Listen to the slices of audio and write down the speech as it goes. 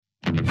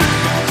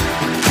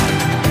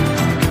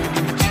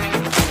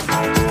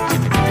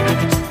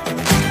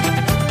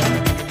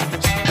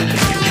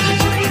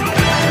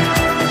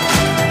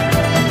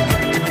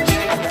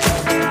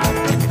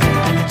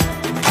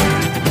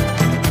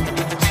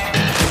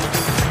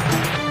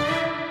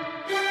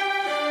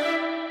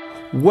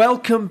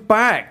Welcome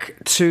back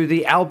to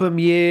the album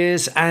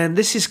years, and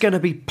this is going to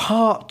be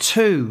part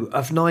 2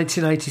 of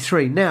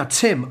 1983. Now,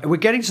 Tim, we're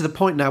getting to the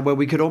point now where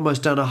we could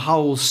almost done a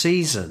whole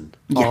season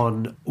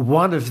on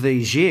one of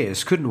these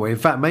years, couldn't we? In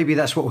fact, maybe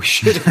that's what we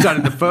should have done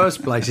in the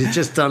first place. It's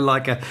just done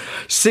like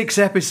 6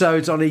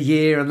 episodes on a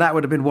year, and that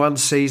would have been one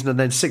season, and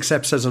then 6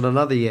 episodes on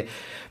another year.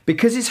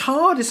 Because it's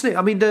hard, isn't it?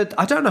 I mean,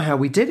 I don't know how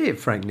we did it,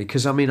 frankly,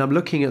 because, I mean, I'm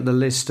looking at the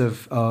list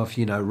of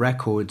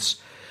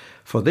records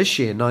for this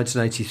year,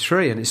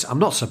 1983, and I'm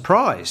not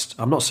surprised.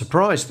 I'm not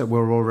surprised that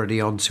we're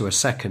already on to a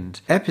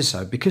second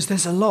episode, because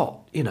there's a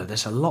lot,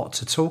 there's a lot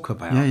to talk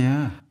about.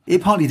 Yeah.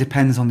 It partly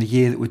depends on the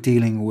year that we're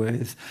dealing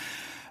with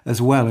as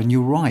well. And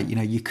you're right,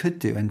 you could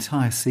do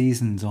entire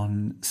seasons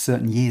on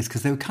certain years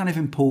because they were kind of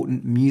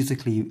important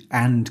musically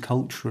and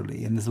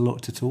culturally, and there's a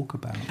lot to talk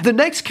about. The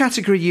next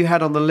category you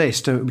had on the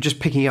list,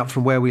 just picking up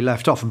from where we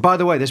left off, and by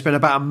the way, there's been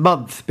about a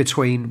month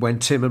between when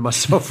Tim and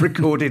myself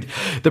recorded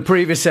the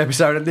previous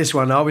episode and this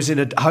one. I was in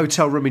a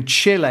hotel room in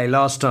Chile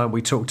last time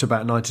we talked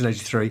about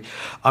 1983.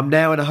 I'm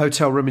now in a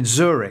hotel room in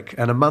Zurich,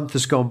 and a month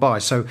has gone by,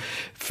 so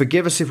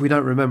forgive us if we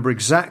don't remember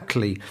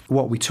exactly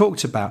what we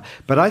talked about,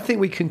 but I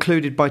think we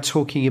concluded by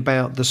talking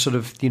about the sort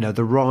of,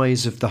 the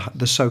rise of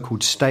the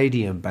so-called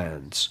stadium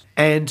bands.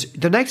 And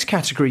the next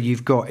category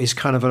you've got is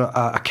kind of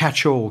a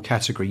catch-all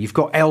category. You've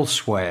got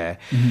elsewhere.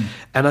 Mm-hmm.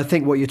 And I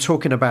think what you're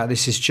talking about,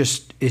 this is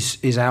just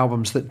is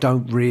albums that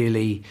don't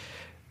really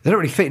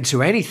fit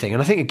into anything.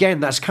 And I think,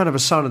 again, that's kind of a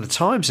sign of the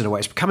times in a way.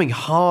 It's becoming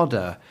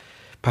harder,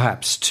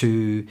 perhaps,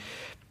 to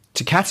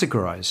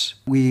categorise.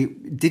 We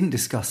didn't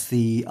discuss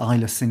the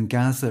Isla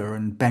Singaza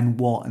and Ben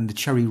Watt and the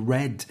Cherry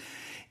Red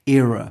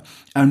era.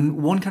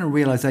 And one kind of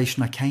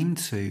realisation I came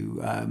to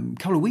a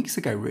couple of weeks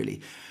ago,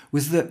 really,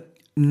 was that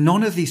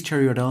none of these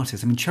Cherry Red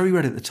artists, I mean, Cherry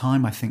Red at the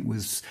time, I think,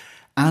 was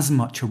as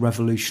much a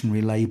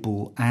revolutionary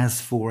label as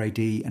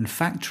 4AD and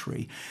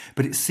Factory,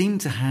 but it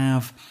seemed to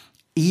have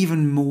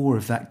even more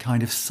of that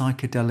kind of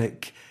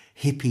psychedelic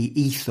hippie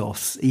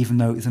ethos, even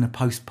though it was in a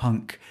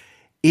post-punk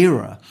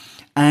era.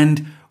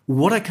 And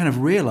what I kind of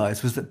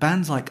realised was that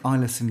bands like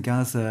Isla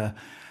Singaza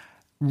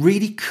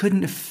really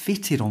couldn't have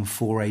fitted on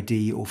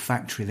 4AD or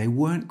Factory. They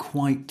weren't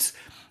quite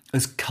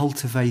as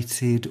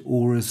cultivated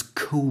or as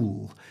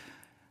cool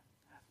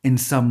in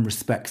some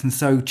respects. And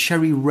so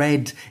Cherry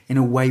Red, in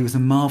a way, was a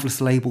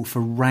marvellous label for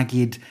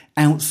ragged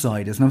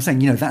outsiders. And I'm saying,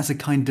 that's a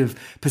kind of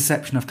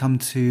perception I've come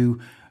to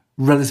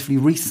relatively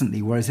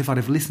recently, whereas if I'd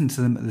have listened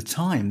to them at the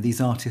time,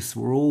 these artists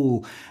were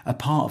all a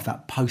part of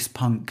that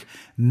post-punk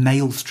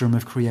maelstrom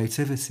of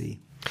creativity.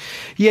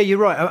 Yeah, you're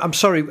right. I'm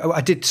sorry, I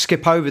did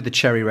skip over the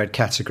Cherry Red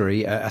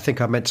category. I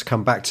think I meant to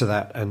come back to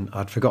that, and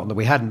I'd forgotten that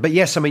we hadn't. But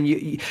yes, I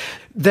mean,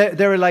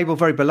 they're a label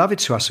very beloved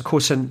to us, of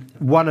course, and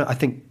one, I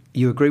think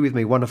you agree with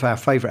me, one of our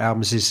favourite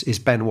albums is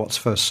Ben Watt's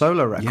first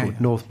solo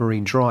record, North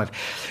Marine Drive,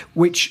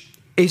 which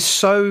is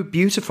so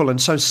beautiful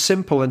and so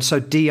simple and so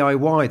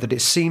DIY that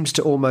it seems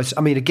to almost,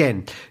 I mean,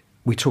 again,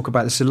 we talk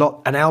about this a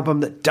lot, an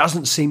album that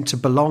doesn't seem to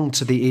belong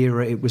to the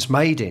era it was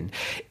made in.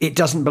 It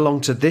doesn't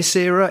belong to this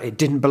era. It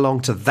didn't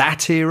belong to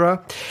that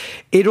era.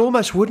 It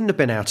almost wouldn't have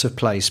been out of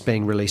place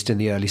being released in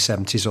the early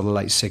 70s or the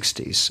late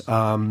 60s.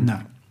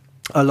 No.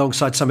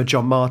 Alongside some of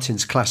John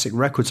Martyn's classic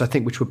records, I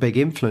think, which were big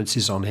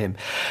influences on him.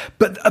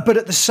 But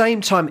at the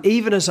same time,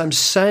 even as I'm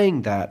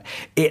saying that,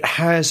 it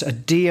has a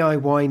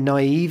DIY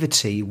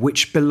naivety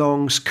which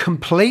belongs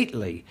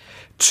completely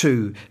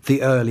to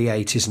the early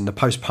 80s and the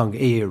post-punk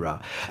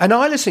era. And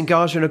Isla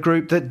Singaza in a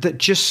group that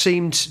just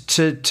seemed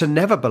to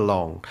never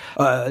belong,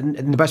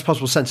 in the best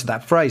possible sense of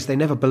that phrase. They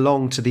never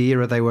belonged to the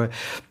era they were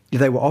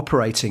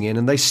operating in,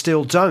 and they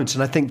still don't.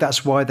 And I think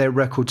that's why their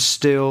records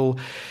still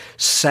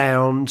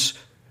sound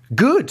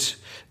good.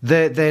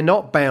 They're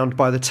not bound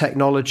by the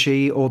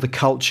technology or the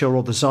culture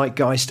or the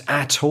zeitgeist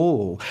at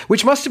all,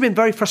 which must have been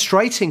very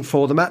frustrating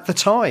for them at the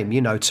time,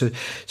 to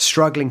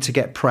struggling to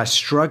get press,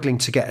 struggling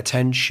to get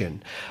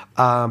attention.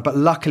 But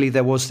luckily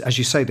there was, as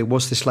you say, there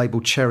was this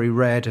label Cherry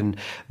Red, and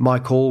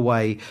Mike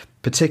Allway,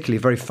 particularly a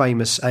very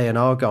famous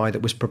A&R guy,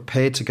 that was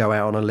prepared to go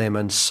out on a limb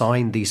and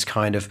sign these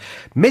kind of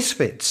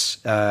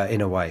misfits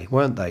in a way,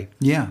 weren't they?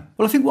 Yeah.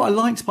 Well, I think what I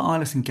liked about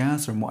Isla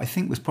Singaza, and what I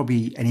think was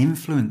probably an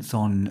influence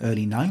on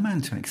early No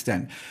Man to an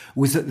extent,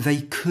 was that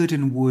they could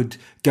and would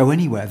go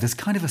anywhere. There's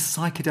kind of a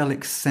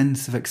psychedelic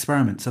sense of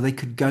experiment. So they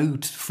could go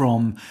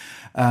from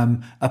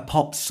a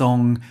pop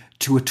song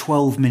to a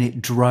 12-minute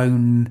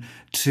drone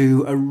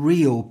to a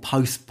real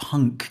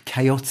post-punk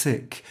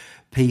chaotic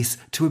piece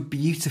to a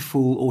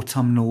beautiful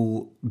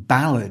autumnal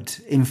ballad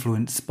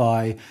influenced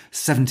by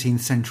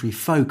 17th century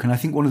folk. And I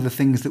think one of the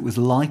things that was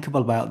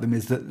likeable about them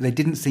is that they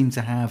didn't seem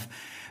to have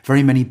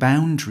very many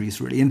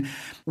boundaries, really. And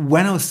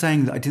when I was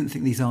saying that I didn't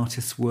think these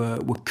artists were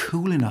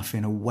cool enough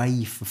in a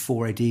way for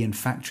 4AD and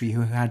Factory,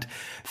 who had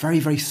very,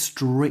 very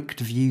strict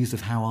views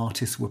of how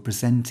artists were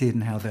presented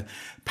and how the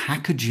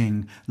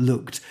packaging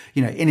looked,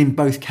 and in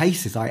both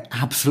cases, I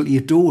absolutely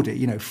adored it.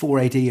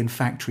 4AD and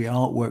Factory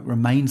artwork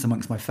remains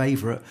amongst my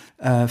favourites,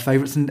 and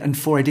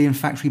 4AD and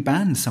Factory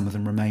bands, some of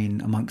them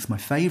remain amongst my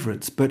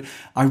favourites. But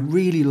I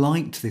really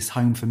liked this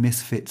home for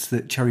misfits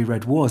that Cherry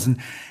Red was. And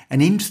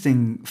an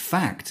interesting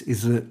fact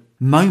is that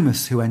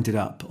Momus, who ended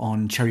up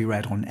on Cherry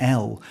Red on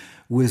L,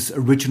 was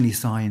originally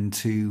signed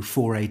to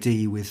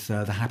 4AD with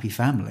the Happy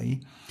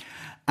Family.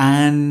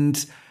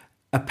 And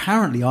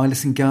apparently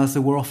Eyeless and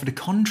Gaza were offered a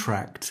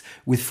contract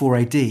with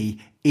 4AD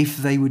if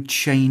they would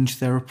change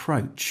their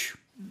approach.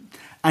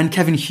 And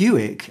Kevin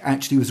Hewitt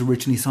actually was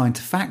originally signed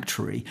to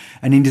Factory,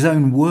 and in his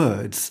own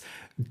words,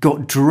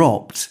 got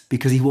dropped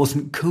because he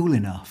wasn't cool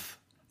enough.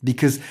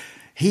 Because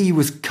he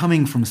was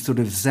coming from sort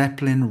of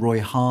Zeppelin,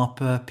 Roy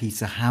Harper,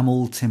 Peter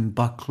Hamill, Tim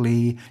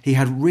Buckley. He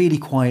had really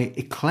quite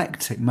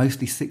eclectic,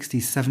 mostly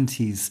 60s,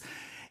 70s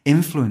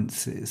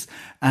influences.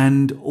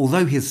 And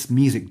although his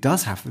music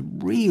does have a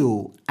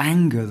real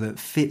anger that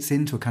fits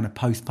into a kind of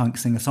post-punk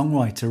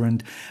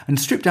singer-songwriter and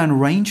stripped down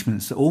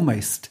arrangements that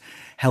almost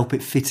help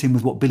it fit in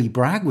with what Billy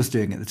Bragg was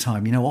doing at the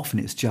time. Often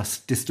it's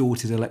just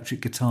distorted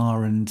electric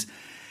guitar and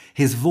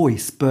his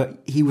voice, but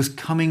he was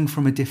coming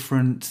from a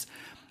different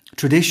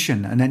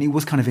tradition. And then it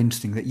was kind of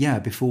interesting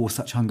that, before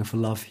Such Hunger for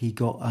Love, he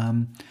got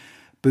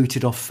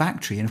booted off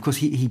Factory. And of course,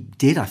 he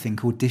did, I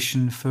think,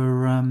 audition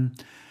for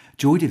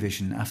Joy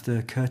Division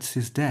after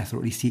Curtis's death, or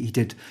at least he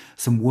did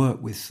some work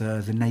with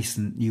the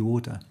nascent New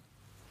Order.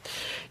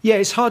 Yeah,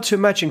 it's hard to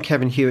imagine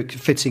Kevin Hewitt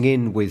fitting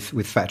in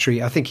with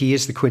Factory. I think he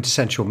is the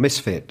quintessential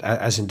misfit,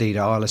 as indeed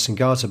are Eyeless and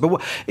Gaza.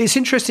 But it's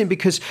interesting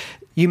because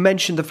you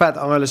mentioned the fact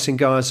that Eyeless and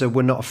Gaza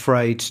were not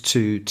afraid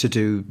to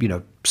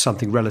do,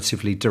 something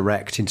relatively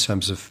direct in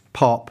terms of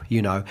pop,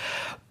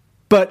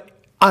 But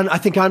I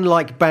think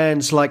unlike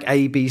bands like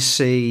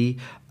ABC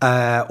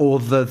or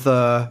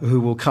the who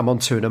we'll come on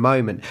to in a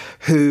moment,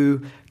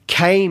 who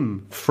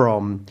came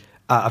from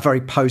a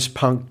very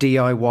post-punk,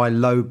 DIY,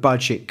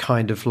 low-budget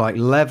kind of like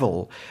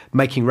level,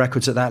 making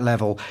records at that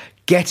level,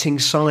 getting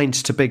signed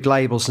to big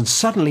labels and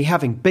suddenly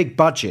having big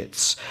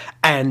budgets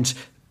and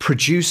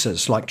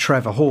producers like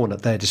Trevor Horn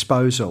at their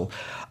disposal.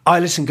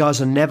 Eyeless and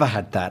Gaza never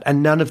had that,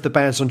 and none of the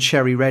bands on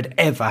Cherry Red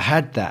ever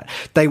had that.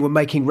 They were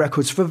making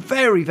records for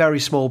very, very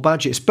small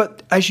budgets.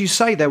 But as you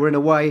say, they were in a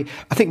way,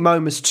 I think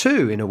Momus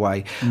too, in a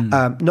way,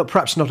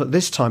 perhaps not at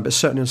this time, but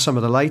certainly on some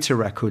of the later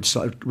records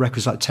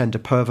like Tender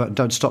Pervert and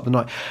Don't Stop the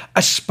Night,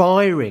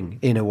 aspiring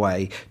in a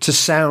way to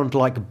sound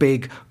like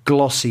big,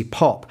 glossy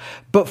pop,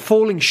 but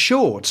falling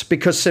short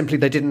because simply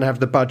they didn't have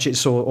the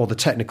budgets or the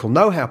technical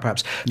know-how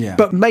perhaps,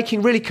 but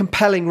making really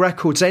compelling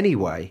records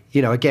anyway.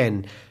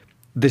 Again,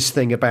 this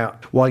thing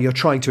about while you're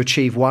trying to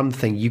achieve one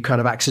thing, you kind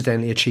of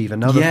accidentally achieve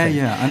another thing.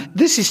 And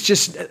this is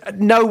just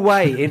no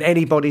way in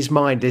anybody's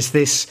mind is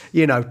this,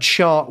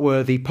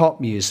 chart-worthy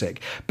pop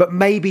music. But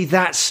maybe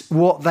that's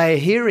what they're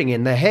hearing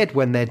in their head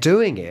when they're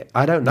doing it.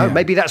 I don't know. Yeah.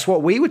 Maybe that's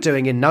what we were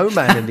doing in No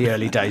Man in the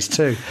early days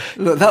too.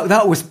 Look,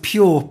 that was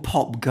pure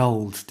pop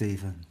gold,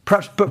 Stephen.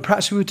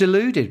 Perhaps we were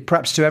deluded.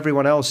 Perhaps to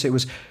everyone else it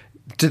was,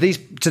 do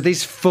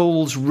these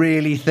fools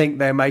really think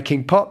they're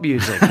making pop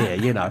music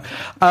here,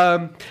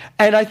 And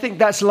I think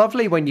that's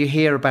lovely when you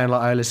hear a band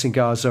like Eyeless and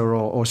Gaza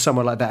or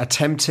someone like that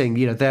attempting,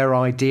 their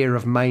idea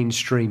of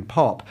mainstream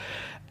pop.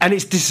 And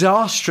it's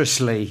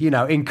disastrously,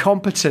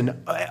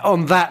 incompetent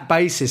on that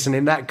basis and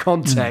in that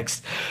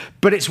context.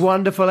 But it's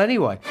wonderful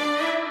anyway.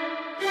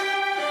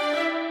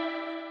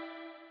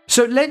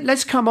 So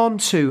let's come on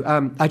to,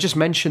 I just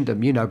mentioned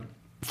them,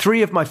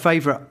 three of my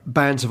favourite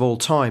bands of all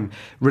time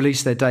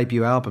released their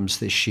debut albums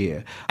this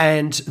year.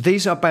 And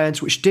these are bands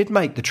which did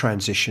make the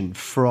transition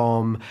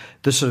from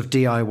the sort of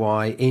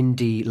DIY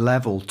indie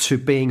level to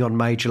being on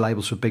major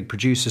labels with big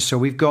producers. So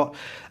we've got...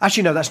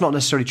 Actually, no, that's not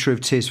necessarily true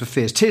of Tears for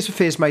Fears. Tears for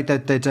Fears made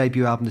their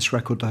debut album, this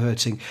record, The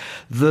Hurting.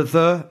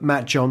 The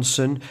Matt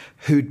Johnson,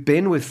 who'd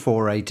been with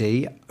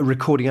 4AD,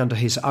 recording under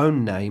his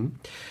own name,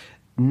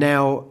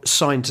 now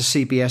signed to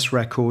CBS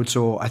Records,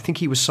 or I think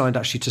he was signed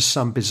actually to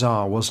Some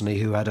Bizarre, wasn't he,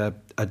 who had a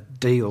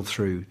deal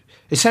through...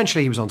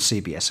 Essentially, he was on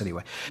CBS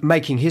anyway,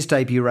 making his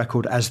debut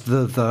record as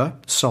The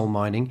Soul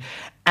Mining,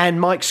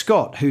 and Mike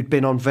Scott, who'd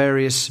been in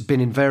various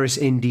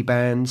indie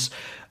bands,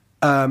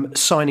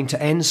 signing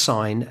to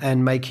Ensign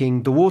and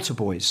making The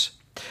Waterboys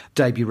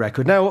debut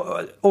record.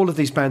 Now, all of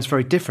these bands are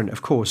very different,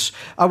 of course.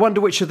 I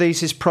wonder which of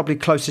these is probably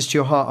closest to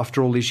your heart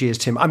after all these years,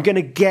 Tim. I'm going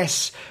to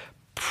guess...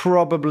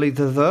 probably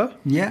the.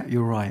 Yeah,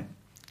 you're right.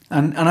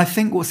 And I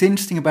think what's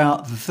interesting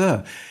about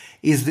the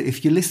is that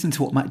if you listen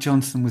to what Matt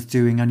Johnson was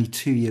doing only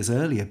 2 years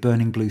earlier,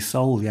 Burning Blue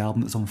Soul, the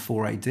album that's on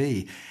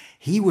 4AD,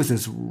 he was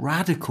as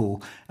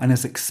radical and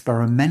as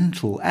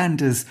experimental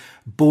and as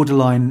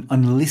borderline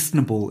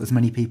unlistenable as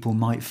many people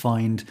might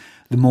find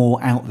the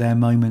more out there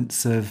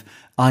moments of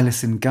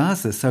Eyeless and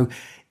Gaza. So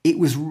it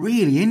was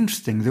really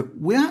interesting that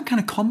without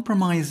kind of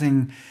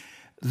compromising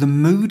the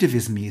mood of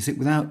his music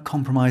without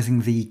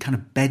compromising the kind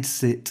of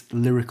bedsit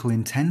lyrical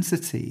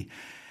intensity,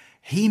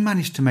 he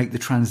managed to make the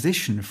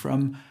transition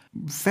from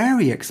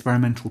very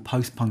experimental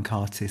post-punk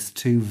artist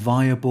to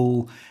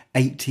viable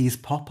 80s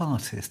pop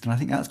artist. And I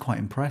think that's quite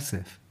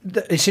impressive.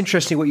 It's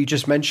interesting what you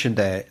just mentioned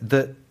there,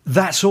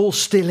 that's all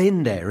still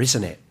in there,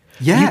 isn't it?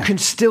 Yeah. You can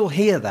still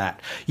hear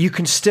that. You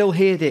can still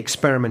hear the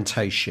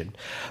experimentation,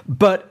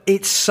 but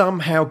it's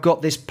somehow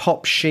got this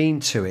pop sheen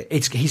to it.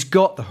 He's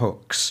got the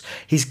hooks.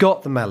 He's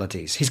got the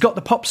melodies. He's got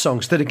the pop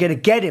songs that are going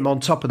to get him on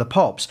top of the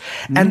pops.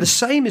 And the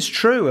same is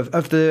true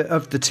of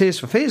the Tears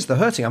for Fears, The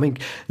Hurting. I mean,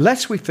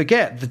 lest we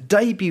forget, the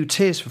debut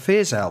Tears for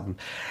Fears album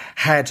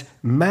had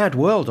Mad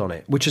World on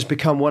it, which has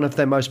become one of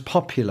their most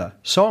popular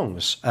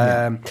songs.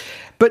 Yeah.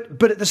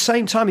 But at the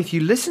same time, if you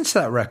listen to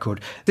that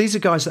record, these are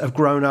guys that have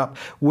grown up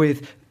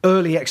with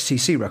early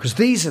XTC records.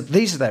 These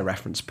are their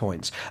reference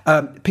points.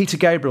 Peter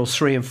Gabriel's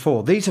 3 and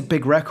 4. These are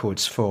big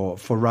records for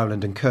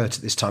Roland and Kurt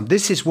at this time.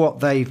 This is what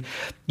they've,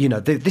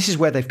 this is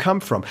where they've come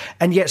from.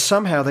 And yet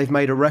somehow they've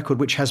made a record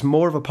which has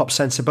more of a pop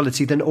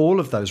sensibility than all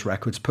of those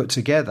records put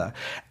together.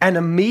 And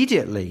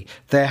immediately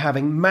they're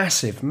having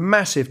massive,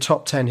 massive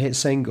top 10 hit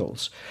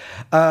singles.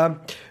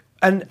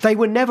 And they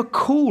were never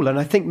cool, and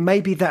I think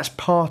maybe that's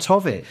part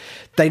of it.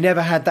 They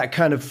never had that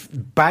kind of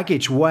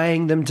baggage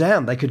weighing them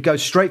down. They could go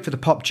straight for the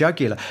pop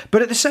jugular.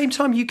 But at the same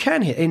time, you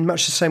can hear, in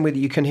much the same way that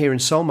you can hear in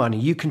Soul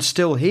Mining, you can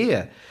still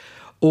hear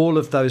all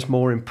of those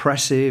more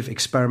impressive,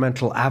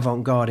 experimental,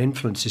 avant-garde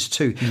influences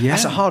too. Yeah.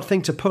 That's a hard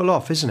thing to pull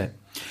off, isn't it?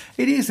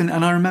 It is, and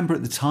I remember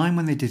at the time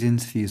when they did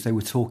interviews, they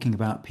were talking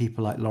about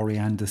people like Laurie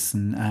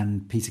Anderson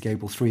and Peter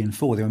Gabriel 3 and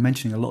 4. They were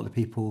mentioning a lot of the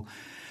people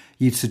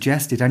you'd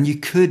suggested, and you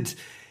could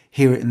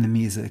hear it in the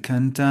music,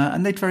 and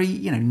they'd very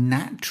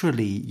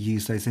naturally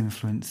use those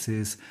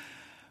influences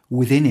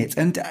within it.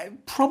 And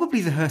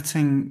probably The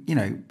Hurting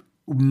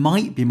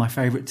might be my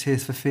favourite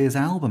Tears for Fears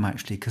album,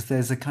 actually, because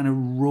there's a kind of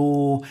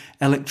raw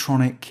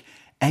electronic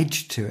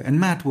edge to it. And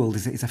Mad World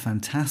is a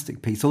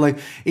fantastic piece. Although,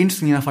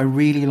 interestingly enough, I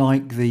really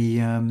like the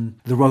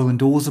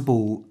Roland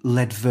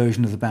Orzabal-led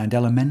version of the band,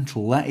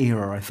 Elemental. That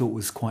era I thought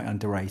was quite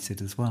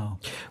underrated as well.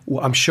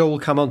 Well, I'm sure we'll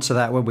come on to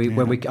that when we.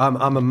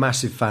 I'm a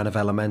massive fan of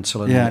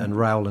Elemental and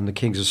Raoul and the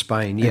Kings of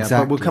Spain. Yeah,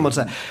 exactly. But we'll come on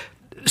to that.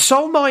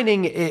 Soul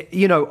Mining,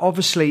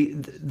 obviously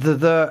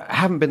the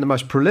haven't been the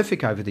most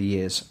prolific over the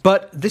years,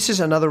 but this is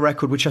another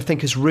record which I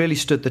think has really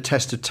stood the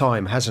test of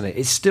time, hasn't it?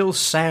 It still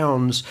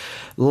sounds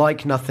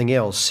like nothing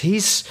else. He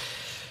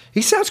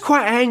sounds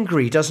quite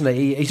angry, doesn't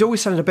he? He's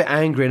always sounded a bit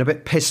angry and a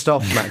bit pissed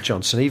off, Matt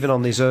Johnson, even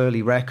on these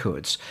early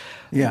records.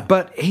 Yeah.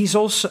 But he's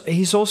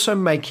also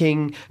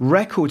making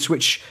records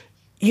which,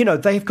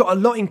 they've got a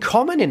lot in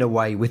common in a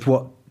way with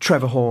what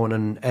Trevor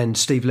Horn and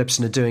Steve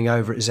Lipson are doing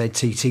over at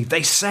ZTT.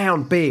 They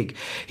sound big.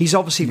 He's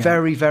obviously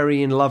very,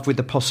 very in love with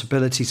the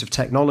possibilities of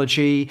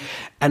technology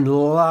and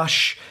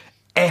lush,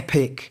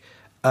 epic,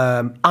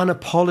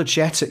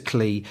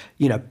 unapologetically,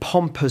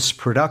 pompous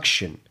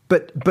production.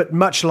 But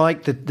much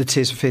like the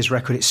Tears for Fears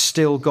record, it's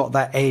still got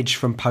that edge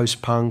from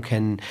post-punk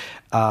and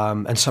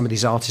some of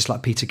these artists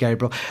like Peter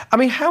Gabriel. I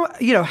mean, how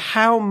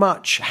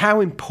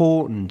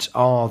important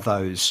are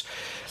those?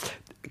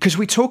 Because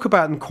we talk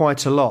about them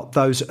quite a lot,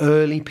 those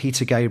early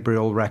Peter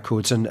Gabriel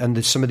records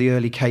and some of the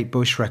early Kate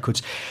Bush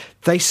records.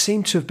 They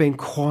seem to have been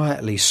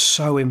quietly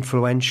so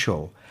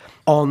influential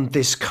on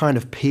this kind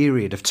of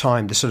period of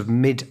time, the sort of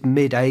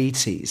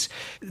mid-80s.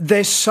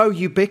 They're so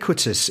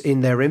ubiquitous in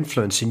their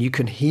influence, and you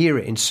can hear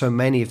it in so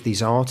many of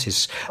these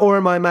artists. Or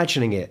am I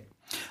imagining it?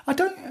 I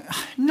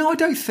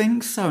don't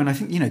think so. And I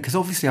think, because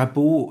obviously I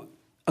bought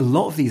a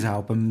lot of these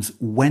albums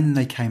when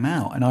they came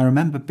out, and I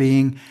remember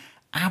being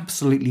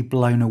absolutely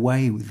blown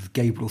away with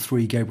Gabriel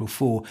 3, Gabriel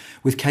 4,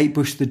 with Kate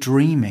Bush, The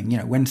Dreaming,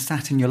 when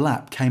Sat in Your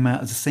Lap came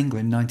out as a single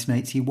in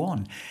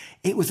 1981.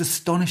 It was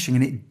astonishing,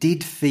 and it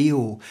did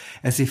feel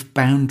as if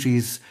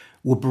boundaries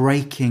were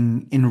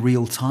breaking in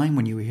real time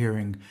when you were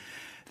hearing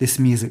this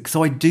music.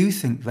 So I do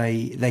think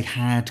they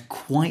had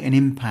quite an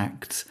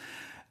impact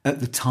at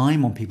the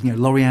time on people.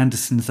 Laurie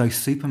Anderson's Oh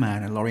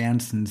Superman and Laurie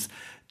Anderson's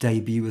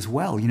debut as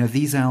well.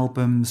 These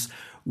albums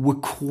were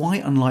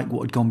quite unlike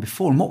what had gone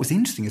before. And what was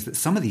interesting is that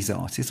some of these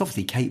artists,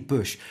 obviously Kate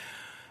Bush,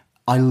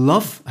 I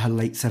love her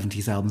late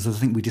 70s albums, as I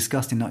think we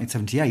discussed in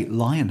 1978.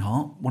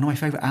 Lionheart, one of my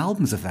favourite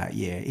albums of that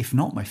year, if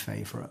not my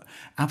favourite.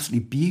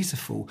 Absolutely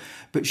beautiful.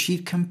 But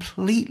she'd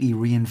completely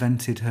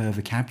reinvented her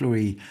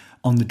vocabulary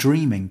on The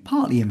Dreaming,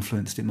 partly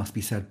influenced, it must be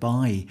said,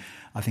 by,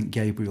 I think,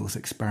 Gabriel's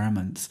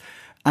experiments.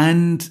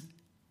 And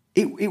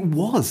it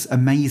was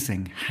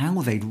amazing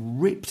how they'd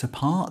ripped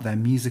apart their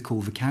musical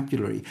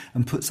vocabulary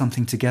and put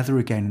something together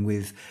again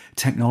with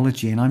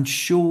technology. And I'm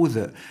sure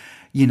that,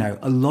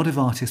 a lot of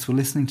artists were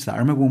listening to that. I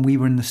remember when we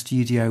were in the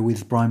studio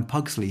with Brian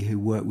Pugsley, who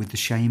worked with The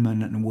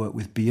Shaman and worked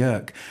with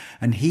Björk,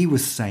 and he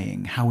was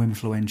saying how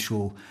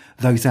influential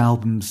those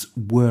albums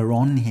were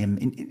on him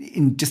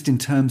in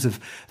terms of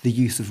the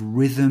use of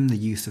rhythm, the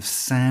use of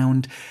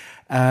sound.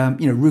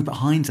 Rupert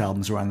Hines'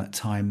 albums around that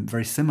time,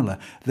 very similar,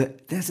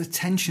 that there's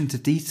attention to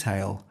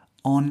detail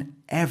on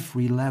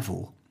every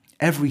level.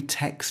 every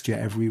texture,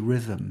 every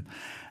rhythm.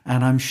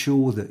 And I'm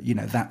sure that,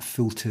 that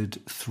filtered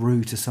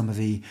through to some of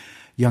the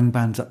young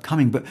bands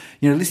upcoming. But,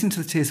 listening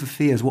to the Tears for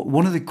Fears,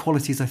 one of the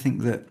qualities I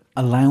think that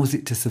allows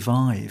it to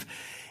survive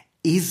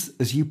is,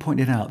 as you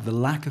pointed out, the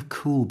lack of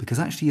cool. Because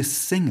actually as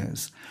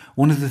singers,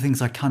 one of the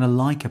things I kind of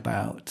like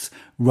about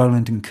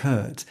Roland and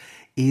Kurt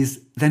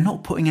is they're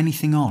not putting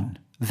anything on.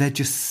 They're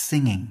just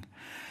singing.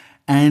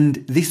 And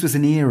this was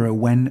an era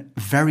when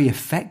very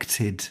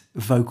affected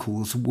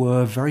vocals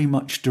were very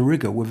much de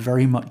rigueur, were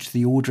very much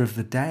the order of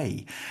the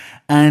day.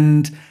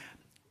 And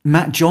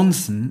Matt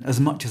Johnson, as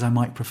much as I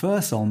might prefer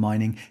Soul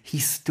Mining, he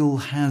still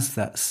has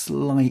that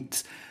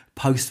slight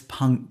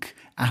post-punk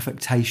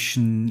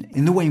affectation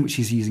in the way in which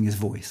he's using his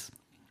voice.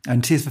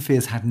 And Tears for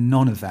Fears had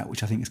none of that,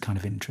 which I think is kind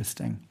of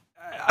interesting.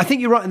 I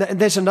think you're right. And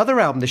there's another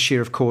album this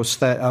year, of course,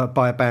 that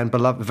by a band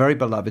very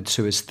beloved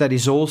to us, that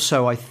is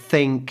also, I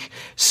think,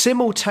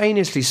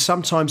 simultaneously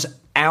sometimes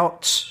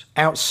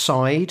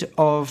outside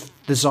of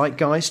the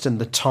zeitgeist and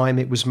the time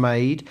it was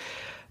made,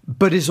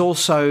 but is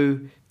also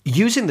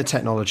using the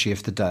technology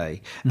of the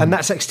day. And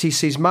that's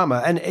XTC's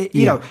Mama. And,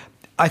 you know,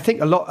 I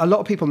think a lot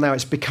of people now,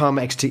 it's become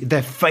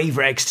their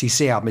favourite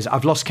XTC album.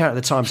 I've lost count of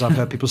the times I've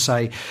heard people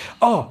say,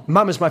 oh,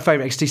 Mama's my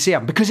favourite XTC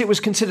album, because it was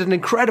considered an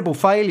incredible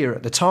failure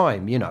at the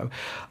time,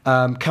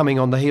 coming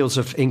on the heels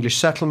of English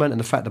Settlement and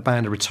the fact the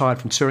band had retired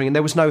from touring and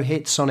there was no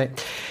hits on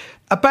it.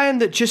 A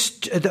band that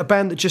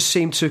just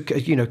seemed to,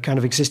 kind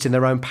of exist in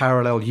their own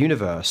parallel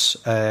universe.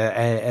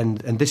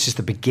 And this is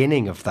the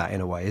beginning of that in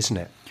a way, isn't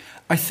it?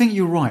 I think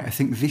you're right. I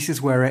think this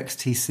is where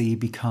XTC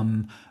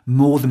become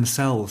more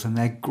themselves and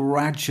they're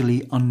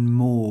gradually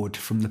unmoored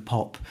from the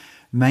pop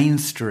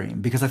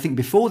mainstream. Because I think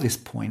before this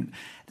point,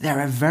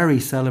 they're a very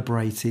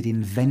celebrated,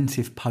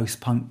 inventive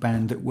post-punk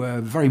band that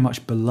were very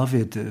much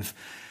beloved of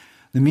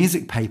the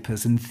music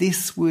papers. And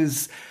this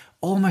was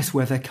almost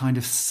where they're kind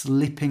of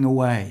slipping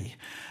away.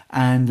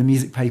 And the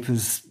music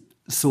papers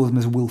saw them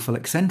as willful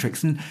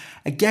eccentrics. And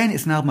again,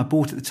 it's an album I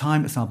bought at the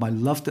time. It's an album I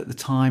loved at the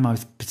time. I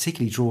was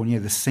particularly drawn,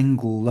 the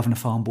single Love and a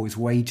Farm Boy's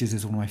Wages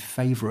is one of my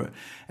favourite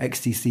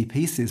XTC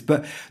pieces.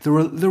 But there are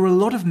a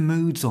lot of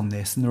moods on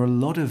this, and there are a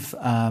lot of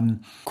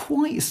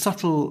quite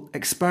subtle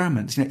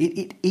experiments.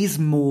 It is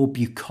more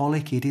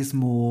bucolic, it is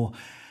more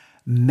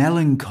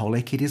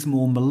melancholic, it is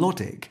more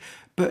melodic,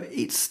 but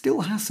it still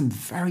has some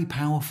very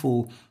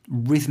powerful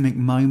rhythmic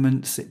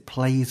moments. It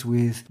plays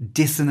with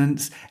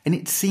dissonance, and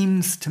it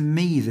seems to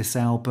me, this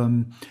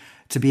album,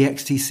 to be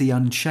XTC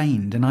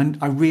Unchained. And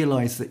I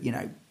realise that,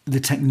 the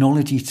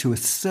technology to a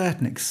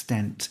certain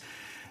extent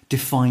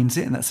defines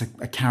it, and that's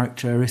a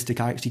characteristic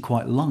I actually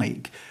quite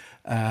like,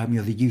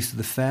 the use of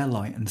the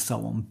Fairlight and so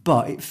on.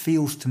 But it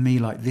feels to me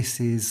like this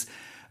is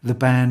the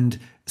band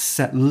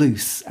set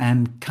loose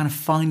and kind of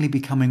finally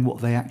becoming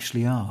what they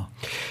actually are.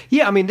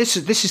 Yeah, I mean, this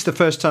is the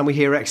first time we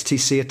hear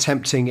XTC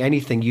attempting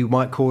anything you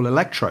might call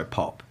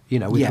electropop,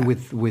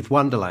 with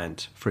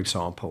Wonderland, for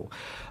example,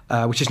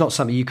 which is not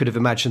something you could have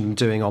imagined them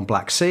doing on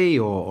Black Sea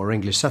or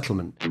English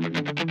Settlement.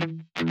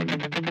 Can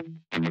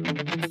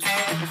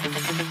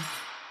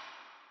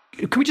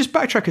we just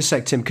backtrack a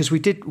sec, Tim? Because we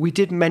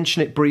did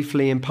mention it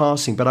briefly in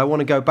passing, but I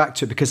want to go back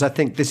to it because I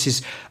think this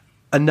is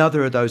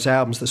another of those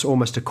albums that's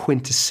almost a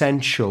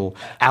quintessential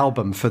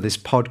album for this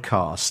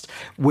podcast,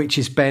 which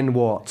is Ben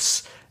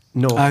Watt's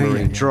North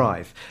Marine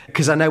Drive.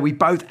 Because I know we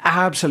both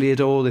absolutely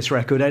adore this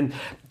record. And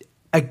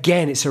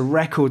again, it's a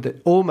record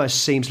that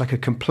almost seems like a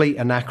complete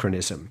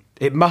anachronism.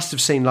 It must have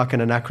seemed like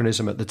an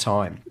anachronism at the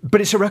time. But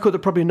it's a record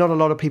that probably not a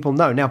lot of people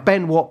know. Now,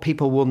 Ben Watt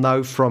people will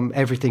know from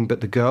Everything But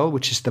the Girl,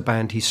 which is the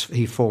band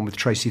he formed with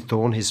Tracy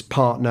Thorn, his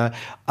partner,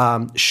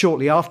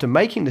 shortly after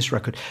making this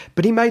record.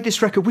 But he made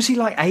this record, was he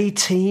like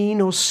 18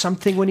 or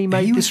something when he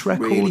made this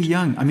record? He was really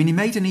young. I mean, he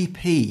made an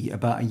EP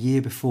about a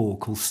year before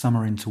called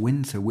Summer into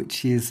Winter,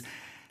 which is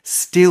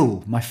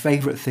still my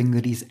favourite thing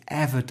that he's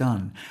ever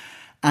done.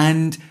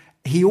 And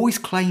he always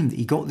claimed that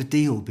he got the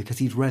deal because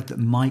he'd read that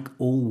Mike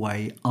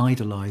Allway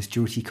idolised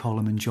Duritty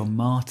Column and John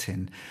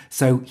Martin.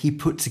 So he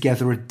put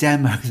together a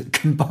demo that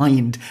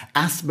combined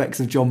aspects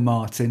of John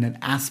Martin and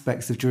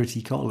aspects of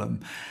Duritty Column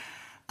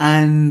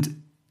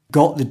and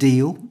got the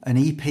deal. An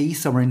EP,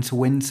 Summer into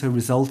Winter,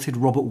 resulted.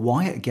 Robert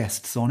Wyatt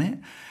guests on it.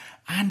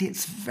 And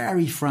it's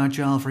very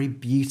fragile, very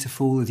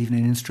beautiful. There's even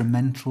an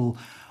instrumental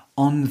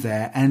on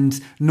there,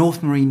 and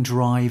North Marine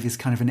Drive is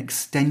kind of an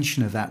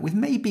extension of that, with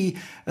maybe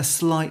a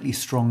slightly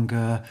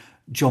stronger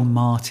John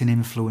Martin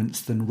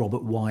influence than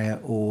Robert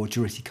Wyatt or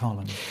Duritty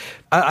Column.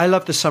 I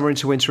love the Summer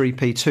into Winter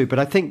EP too, but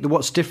I think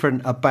what's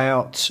different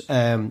about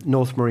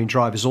North Marine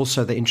Drive is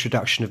also the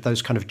introduction of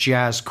those kind of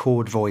jazz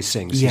chord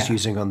voicings he's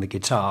using on the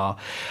guitar.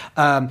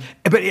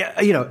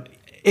 But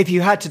if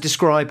you had to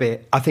describe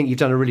it, I think you've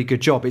done a really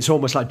good job. It's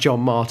almost like John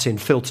Martin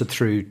filtered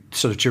through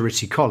sort of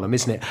Duritty Column,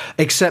 isn't it?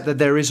 Except that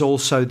there is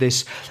also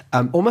this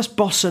almost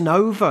bossa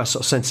nova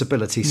sort of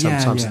sensibility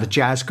sometimes of the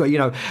jazz.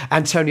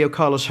 Antonio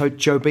Carlos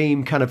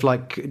Jobim kind of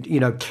like,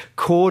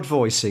 chord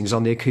voicings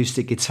on the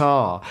acoustic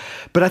guitar.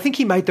 But I think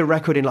he made the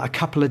record in like a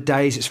couple of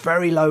days. It's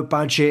very low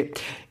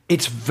budget.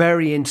 It's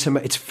very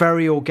intimate. It's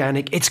very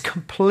organic. It's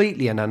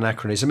completely an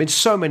anachronism. In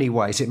so many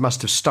ways, it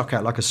must have stuck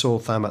out like a sore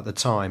thumb at the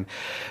time.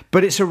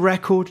 But it's a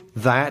record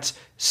that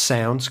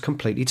sounds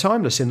completely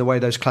timeless in the way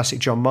those classic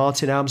John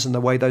Martyn albums and the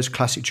way those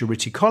classic Joe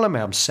Ritchie-Collum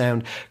albums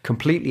sound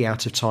completely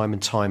out of time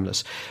and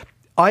timeless.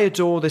 I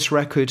adore this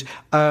record.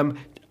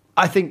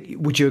 I think,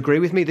 would you agree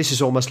with me? This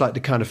is almost like the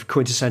kind of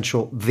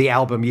quintessential The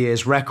Album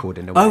Years record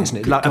in a way,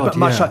 isn't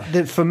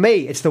it? For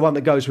me, it's the one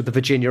that goes with the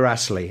Virginia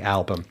Astley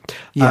album.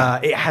 Yeah.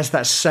 It has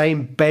that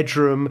same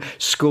bedroom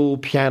school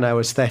piano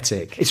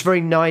aesthetic. It's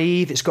very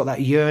naive. It's got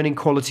that yearning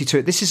quality to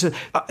it. This is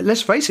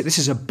let's face it, this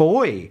is a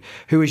boy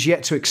who is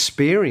yet to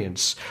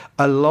experience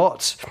a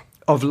lot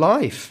of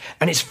life,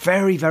 and it's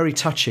very, very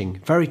touching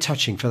for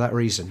that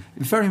reason.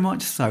 Very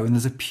much so, and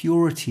there's a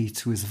purity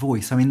to his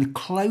voice. I mean, the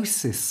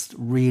closest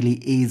really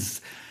is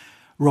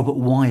Robert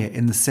Wyatt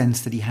in the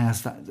sense that he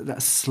has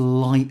that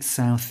slight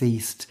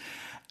southeast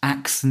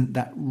accent,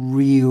 that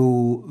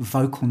real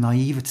vocal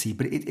naivety,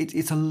 but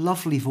it's a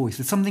lovely voice.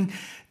 There's something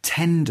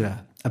tender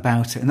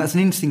about it, and that's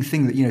an interesting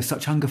thing that,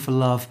 Such Hunger for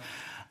Love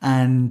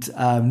and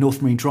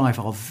North Marine Drive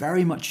are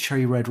very much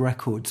Cherry Red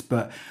records,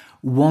 but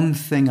one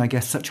thing, I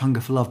guess, Such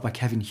Hunger for Love by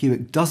Kevin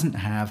Hewitt doesn't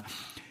have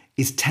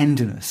is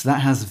tenderness.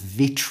 That has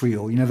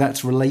vitriol.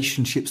 That's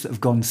relationships that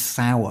have gone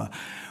sour.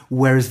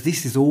 Whereas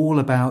this is all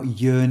about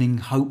yearning,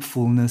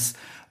 hopefulness,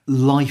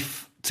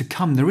 life to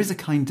come. There is a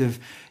kind of,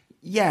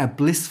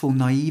 blissful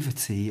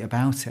naivety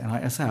about it. And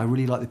like I say, I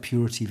really like the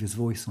purity of his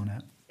voice on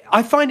it.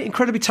 I find it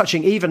incredibly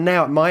touching. Even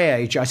now at my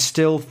age, I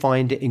still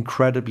find it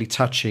incredibly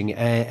touching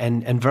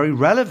and very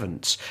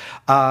relevant.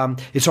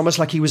 It's almost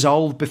like he was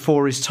old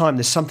before his time.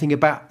 There's something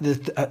about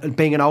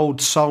being an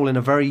old soul in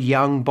a very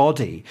young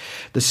body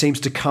that seems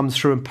to come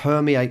through and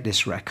permeate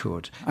this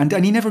record. And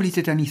he never really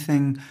did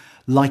anything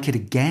like it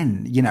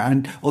again,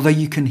 and although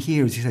you can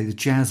hear, as you say, the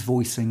jazz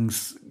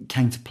voicings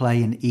came to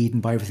play in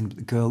Eden by Everything But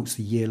the Girl, it's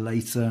a year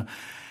later.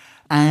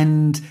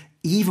 And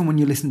even when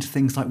you listen to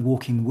things like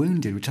Walking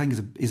Wounded, which I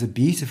think is a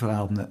beautiful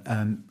album that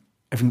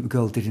Everything But the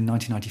Girl did in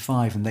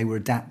 1995, and they were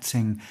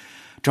adapting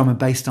drum and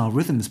bass style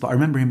rhythms. But I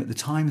remember him at the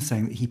time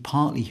saying that he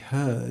partly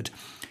heard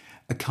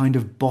a kind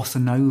of bossa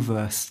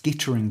nova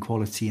skittering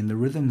quality in the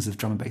rhythms of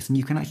drum and bass. And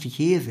you can actually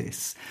hear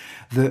this,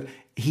 that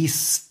he's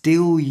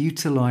still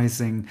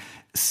utilising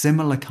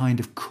similar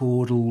kind of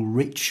chordal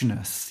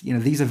richness.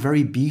 These are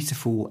very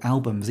beautiful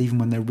albums, even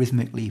when they're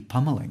rhythmically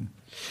pummeling.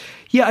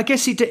 Yeah, I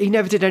guess he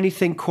never did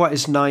anything quite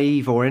as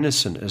naive or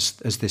innocent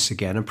as this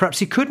again, and perhaps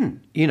he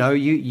couldn't. You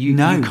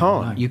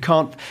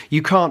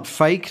can't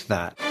fake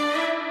that.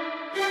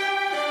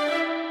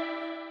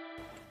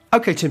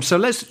 Okay, Tim. So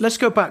let's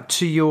go back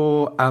to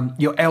your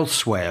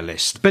elsewhere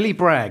list. Billy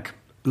Bragg,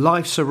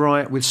 Life's a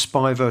Riot with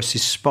Spy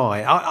versus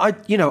Spy.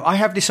 I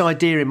have this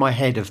idea in my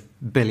head of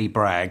Billy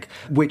Bragg,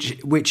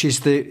 which is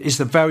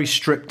the very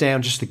stripped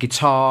down, just the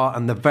guitar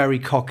and the very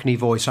Cockney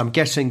voice. I'm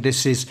guessing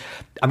this is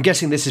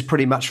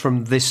pretty much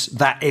from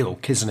that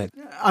ilk, isn't it?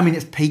 I mean,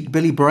 it's peak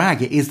Billy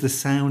Bragg. It is the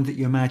sound that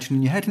you imagine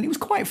in your head, and it was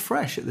quite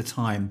fresh at the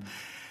time.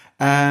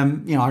 I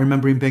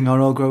remember him being on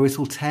Old Grey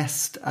Whistle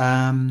Test,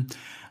 and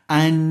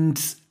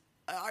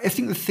I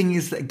think the thing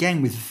is that,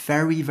 again, with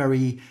very,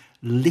 very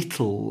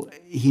little,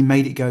 he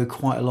made it go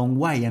quite a long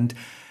way. And,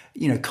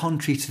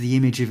 contrary to the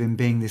image of him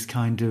being this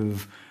kind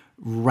of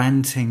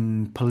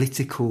ranting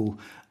political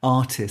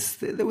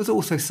artist, there was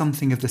also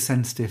something of the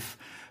sensitive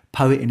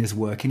poet in his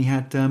work, and he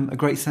had a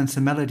great sense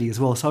of melody as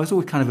well. So I was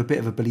always kind of a bit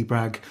of a Billy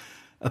Bragg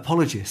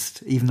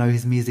apologist, even though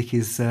his music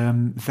is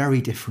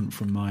very different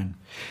from mine.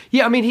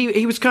 Yeah, I mean,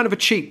 he was kind of a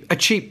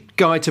cheap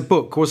guy to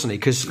book, wasn't he?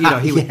 Because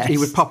he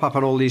would pop up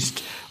on all these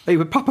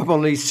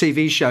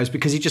TV shows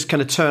because he just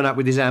kind of turn up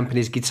with his amp and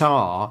his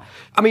guitar.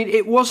 I mean,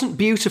 it wasn't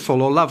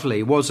beautiful or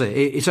lovely, was it?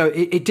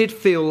 It did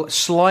feel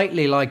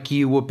slightly like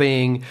you were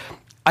being.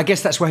 I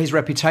guess that's where his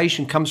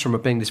reputation comes from,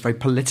 of being this very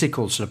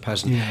political sort of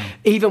person. Yeah.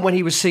 Even when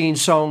he was singing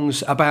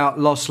songs about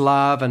lost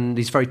love and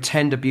these very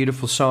tender,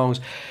 beautiful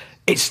songs,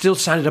 it still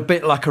sounded a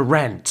bit like a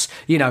rant,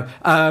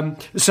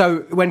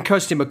 So when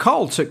Kirsty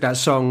MacColl took that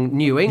song,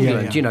 New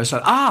England,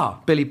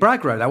 Billy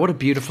Bragg wrote that. What a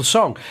beautiful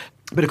song.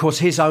 But, of course,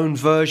 his own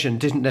version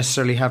didn't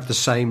necessarily have the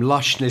same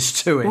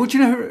lushness to it. Well,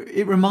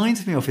 it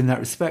reminds me of, in that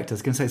respect, I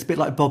was going to say, it's a bit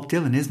like Bob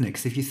Dylan, isn't it?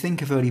 Because if you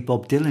think of early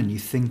Bob Dylan, you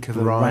think of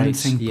a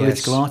ranting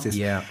political artist.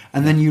 Yeah.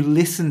 And then you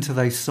listen to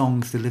those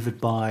songs delivered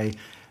by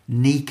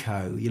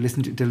Nico, you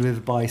listen to it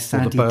delivered by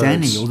Sandy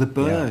Denny or the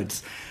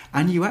Byrds. Yeah.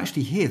 And you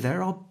actually hear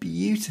there are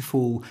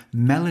beautiful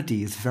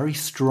melodies, very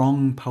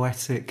strong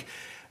poetic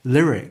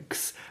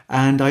lyrics.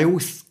 And I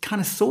always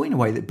kind of saw in a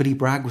way that Billy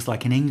Bragg was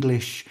like an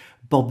English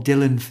Bob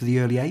Dylan for the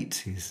early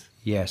 80s.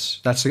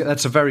 Yes, that's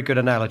a very good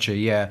analogy,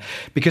 yeah.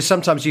 Because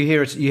sometimes you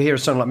hear a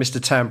song like Mr.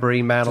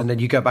 Tambourine Man, and then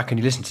you go back and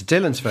you listen to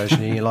Dylan's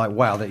version and you're like,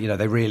 wow,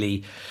 they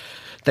really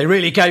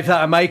gave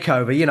that a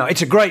makeover.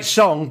 It's a great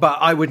song, but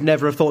I would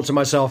never have thought to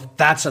myself,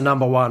 that's a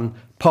number one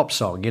pop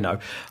song,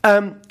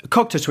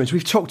 Cocteau Twins,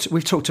 we've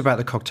talked about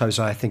the Cocteaus,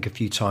 I think, a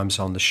few times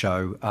on the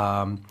show.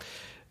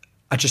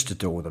 I just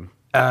adore them.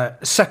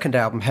 Second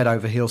album, Head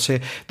Over Heels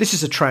here. This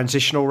is a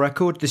transitional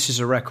record. This is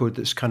a record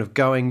that's kind of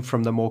going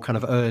from the more kind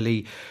of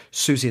early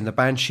Susie and the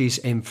Banshees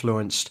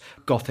influenced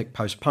gothic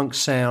post-punk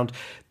sound.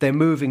 They're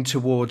moving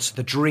towards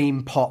the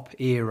dream pop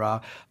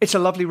era. It's a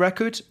lovely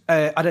record.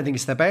 I don't think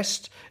it's their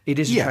best. It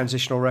is a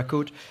transitional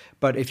record.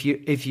 But if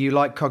you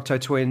like Cocteau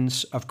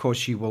Twins, of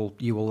course you will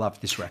love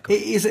this record.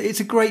 It's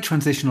a great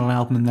transitional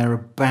album, and they're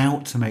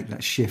about to make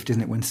that shift,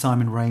 isn't it? When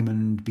Simon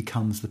Raymond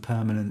becomes the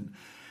permanent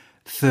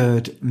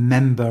third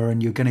member,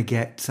 and you're going to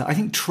get, I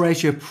think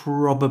Treasure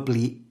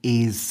probably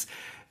is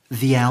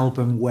the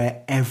album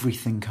where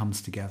everything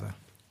comes together.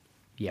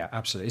 Yeah,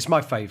 absolutely. It's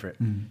my favourite.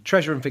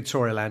 Treasure and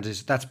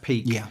Victorialand that's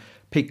peak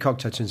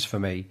Cocteau Twins for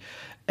me.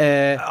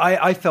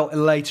 I felt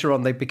later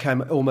on they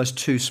became almost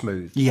too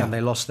smooth and they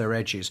lost their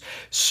edges.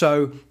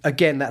 So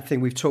again, that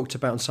thing we've talked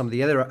about in some of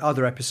the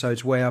other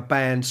episodes where a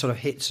band sort of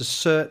hits a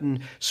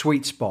certain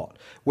sweet spot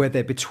where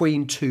they're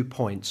between 2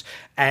 points.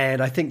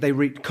 And I think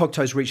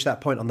Cocteau's reached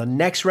that point on the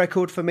next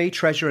record for me,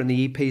 Treasure, and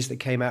the EPs that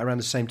came out around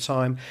the same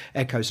time,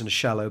 Echoes in a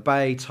Shallow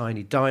Bay,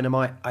 Tiny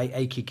Dynamite,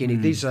 Achy Guinea.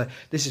 This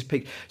is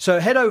peak. So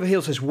Head Over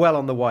Heels is well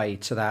on the way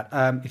to that.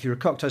 If you're a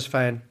Cocteau's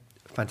fan,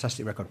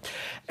 fantastic record.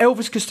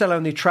 Elvis Costello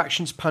and the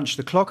Attractions punch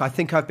the clock. I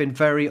think I've been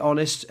very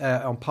honest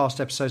on past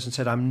episodes and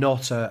said I'm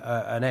not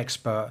an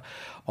expert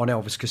on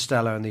Elvis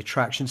Costello and the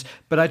Attractions,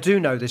 but I do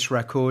know this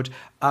record.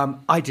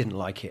 I didn't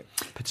like it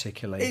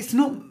particularly. It's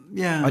not,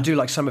 I do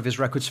like some of his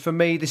records. For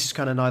me, this is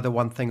kind of neither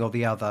one thing or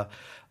the other.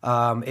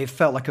 It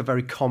felt like a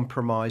very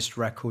compromised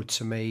record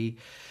to me.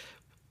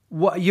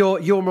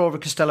 You're more of a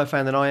Costello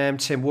fan than I am,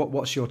 Tim.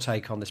 What's your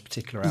take on this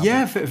particular album?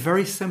 Yeah,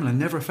 very similar.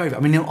 Never a favourite.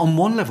 I mean, on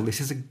one level, this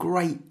is a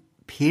great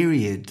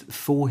period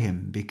for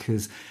him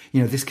because,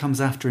 this comes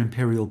after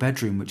Imperial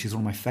Bedroom, which is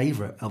one of my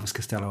favourite Elvis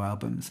Costello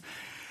albums.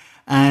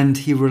 And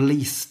he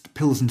released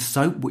Pills and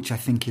Soap, which I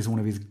think is one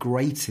of his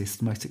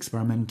greatest, most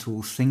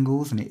experimental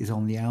singles, and it is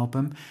on the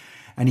album.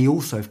 And he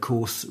also, of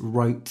course,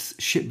 wrote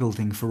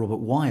Shipbuilding for Robert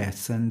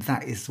Wyatt, and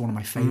that is one of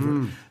my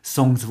favourite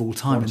songs of all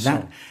time.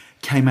 That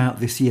came out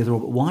this year, the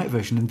Robert Wyatt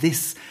version. And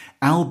this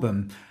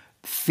album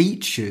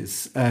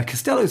features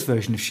Costello's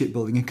version of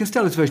Shipbuilding, and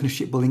Costello's version of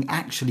Shipbuilding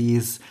actually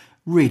is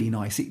really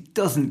nice. It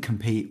doesn't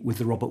compete with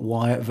the Robert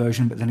Wyatt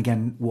version, but then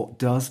again, what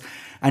does?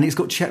 And it's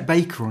got Chet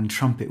Baker on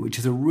trumpet, which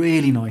is a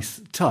really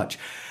nice touch.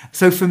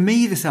 So for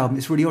me, this album,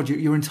 it's really odd.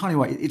 You're entirely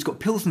right. It's got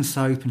Pills and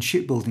Soap and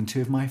Shipbuilding, two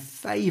of my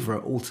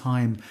favourite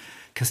all-time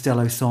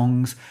Costello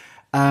songs.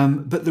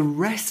 But the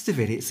rest of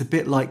it, it's a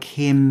bit like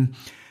him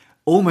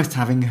almost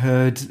having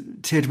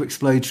heard Tear to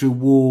Explode Through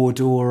Ward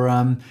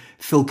or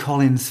Phil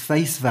Collins'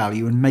 Face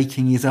Value and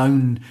making his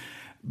own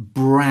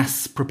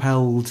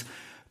brass-propelled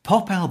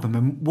pop album.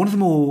 And one of the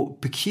more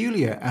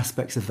peculiar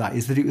aspects of that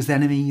is that it was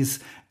NME's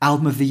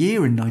Album of the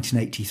Year in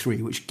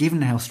 1983, which,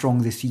 given how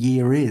strong this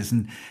year is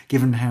and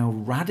given how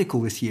radical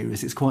this year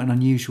is, it's quite an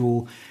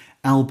unusual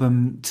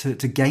album to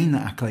gain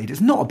that accolade. It's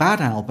not a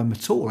bad album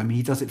at all. I mean,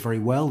 he does it very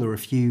well. There are a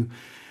few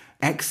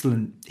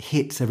excellent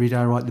hits, Every Day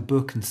I Write the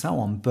Book and so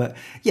on. But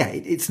yeah,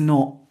 it's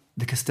not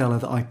the Costello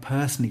that I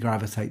personally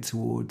gravitate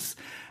towards.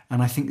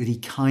 And I think that he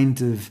kind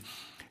of,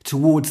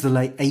 towards the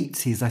late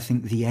 80s, I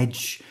think the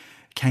edge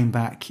came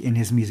back in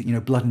his music.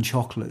 Blood and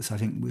Chocolates, I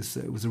think, was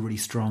a really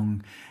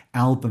strong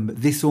album.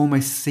 But this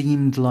almost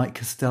seemed like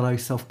Costello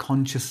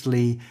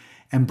self-consciously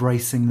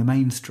embracing the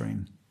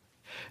mainstream.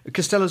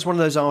 Costello's one of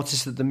those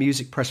artists that the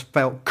music press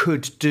felt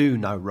could do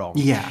no wrong.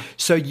 Yeah.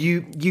 So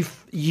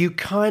you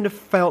kind of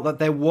felt that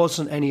there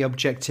wasn't any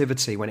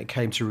objectivity when it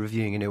came to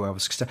reviewing a new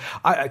Elvis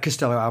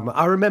Costello album.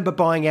 I remember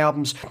buying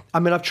albums. I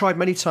mean, I've tried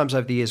many times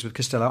over the years with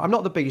Costello. I'm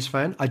not the biggest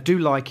fan. I do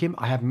like him.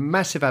 I have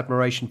massive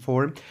admiration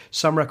for him.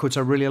 Some records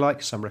I really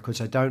like, some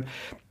records I don't.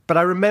 But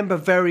I remember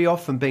very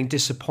often being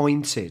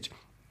disappointed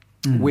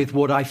with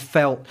what I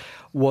felt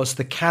was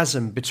the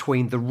chasm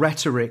between the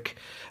rhetoric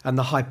and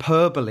the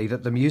hyperbole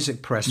that the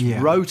music press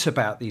wrote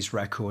about these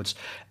records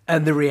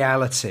and the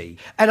reality.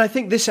 And I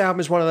think this album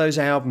is one of those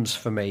albums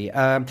for me.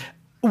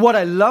 What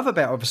I love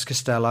about Elvis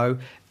Costello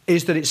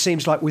is that it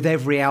seems like with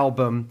every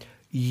album,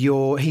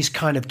 he's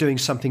kind of doing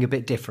something a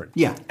bit different.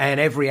 Yeah. And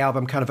every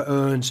album kind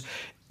of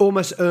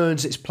almost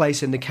earns its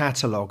place in the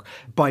catalogue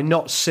by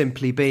not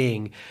simply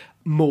being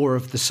more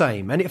of the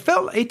same. And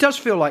it does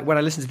feel like when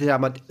I listen to the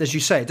album, as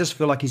you say, it does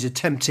feel like he's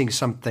attempting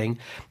something.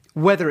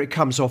 Whether it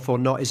comes off or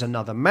not is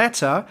another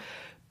matter,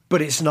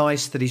 but it's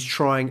nice that he's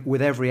trying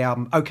with every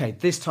album, okay,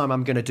 this time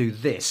I'm going to do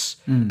this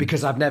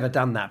because I've never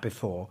done that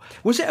before.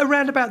 Was it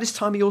around about this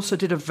time he also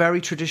did a very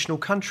traditional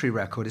country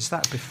record? Is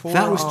that before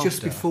That was or just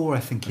after? before, I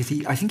think.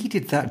 I think he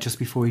did that just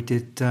before he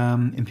did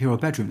Imperial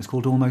Bedroom. It's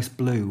called Almost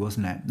Blue,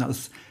 wasn't it? That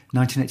was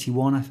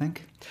 1981, I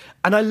think.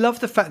 And I love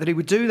the fact that he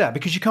would do that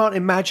because you can't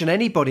imagine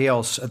anybody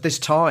else at this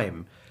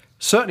time,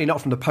 certainly not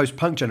from the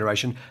post-punk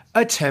generation,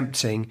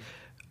 attempting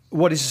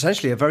what is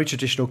essentially a very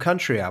traditional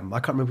country album. I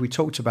can't remember if we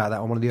talked about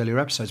that on one of the earlier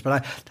episodes,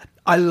 but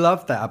I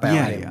love that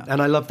about him. Yeah.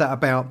 And I love that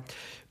about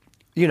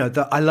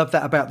I love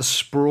that about the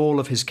sprawl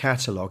of his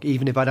catalogue.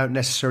 Even if I don't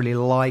necessarily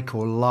like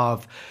or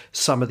love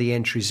some of the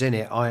entries in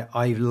it,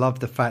 I love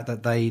the fact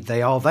that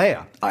they are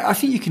there. I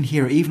think you can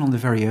hear it even on the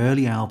very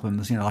early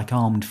albums, like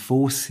Armed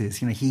Forces.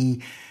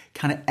 He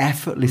kind of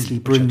effortlessly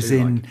brings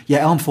in... Like.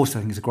 Yeah, Armed Forces I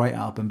think is a great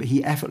album, but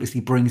he effortlessly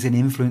brings in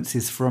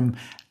influences from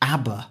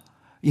ABBA,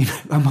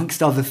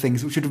 amongst other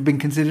things, which would have been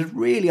considered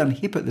really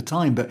unhip at the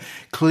time. But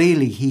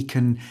clearly he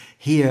can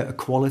hear a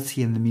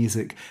quality in the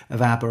music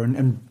of ABBA.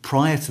 And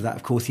prior to that,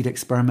 of course, he'd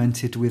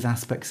experimented with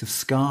aspects of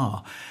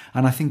ska.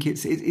 And I think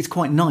it's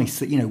quite nice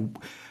that,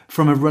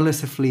 from a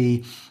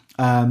relatively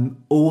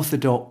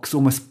orthodox,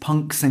 almost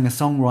punk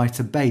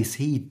singer-songwriter base,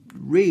 he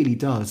really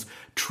does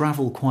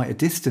travel quite a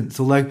distance.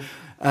 Although...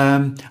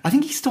 I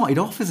think he started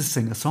off as a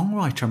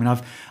singer-songwriter. I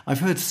mean, I've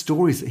heard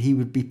stories that he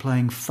would be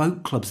playing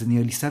folk clubs in the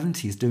early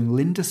 70s doing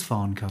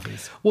Lindisfarne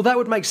covers. Well, that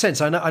would make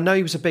sense. I know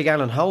he was a big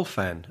Alan Hull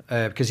fan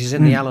because he's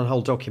in the Alan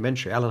Hull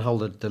documentary. Alan Hull,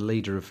 the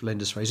leader of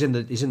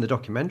Lindisfarne, he's in the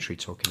documentary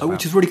talking about...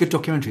 which is a really good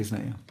documentary,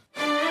 isn't it?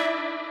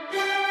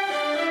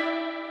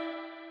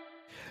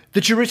 The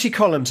Giuritti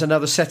Columns,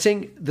 another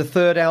setting, the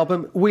third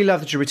album. We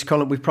love the Giuritti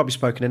Column. We've probably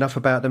spoken enough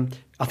about them.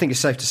 I think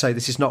it's safe to say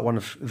this is not one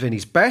of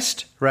Vinnie's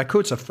best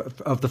records.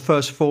 Of the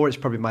first four, it's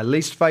probably my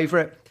least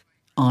favourite.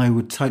 I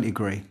would totally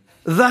agree.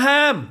 The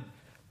Ham,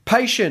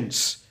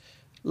 Patience.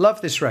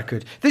 Love this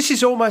record. This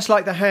is almost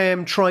like the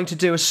Ham trying to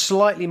do a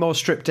slightly more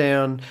stripped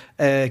down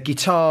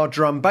guitar,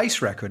 drum,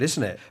 bass record,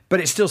 isn't it? But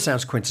it still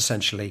sounds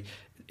quintessentially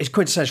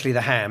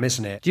the Ham,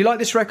 isn't it? Do you like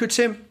this record,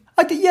 Tim?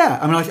 Yeah,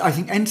 I mean, I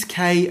think Enter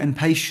K and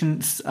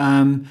Patience,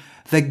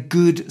 they're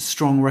good,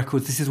 strong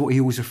records. This is what he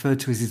always referred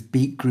to as his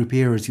beat group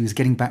eras. He was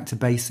getting back to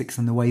basics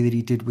in the way that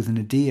he did with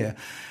Nadir.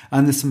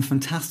 And there's some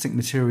fantastic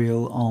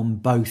material on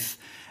both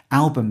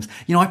albums.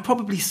 I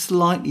probably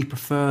slightly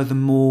prefer the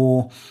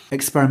more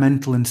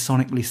experimental and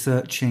sonically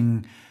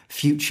searching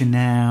Future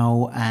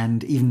Now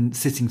and even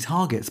Sitting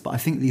Targets, but I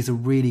think these are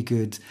really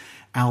good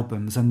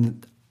albums.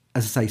 And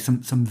as I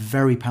say, some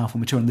very powerful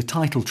material. And the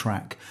title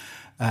track...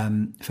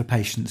 for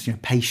Patience,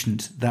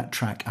 Patient, that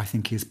track I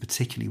think is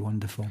particularly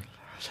wonderful.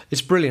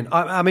 It's brilliant.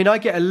 I mean, I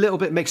get a little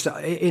bit mixed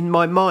up. In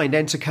my mind,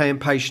 Enter K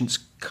and Patience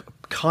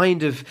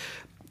kind of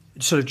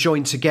sort of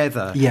joined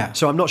together. Yeah.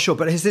 So I'm not sure.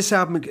 But has this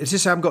album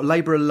got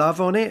Labour of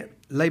Love on it?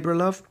 Labour of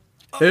Love?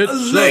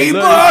 It's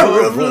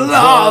Labour of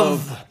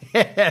Love!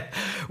 Yeah.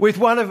 With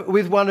one of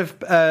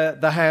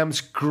the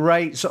Ham's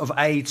great sort of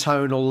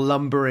atonal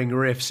lumbering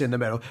riffs in the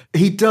middle.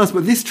 He does,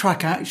 but this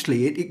track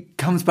actually, it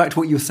comes back to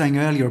what you were saying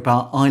earlier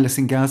about Eyeless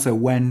and Gaza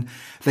when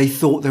they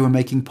thought they were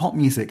making pop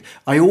music.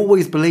 I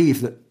always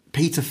believe that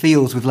Peter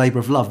feels with Labour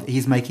of Love that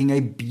he's making a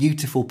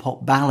beautiful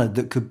pop ballad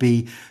that could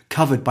be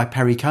covered by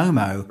Perry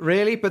Como.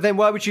 Really? But then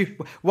why would you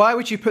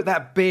put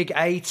that big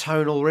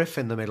atonal riff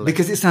in the middle?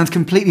 Because it sounds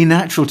completely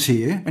natural to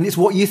you, and it's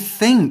what you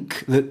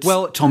think that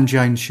Tom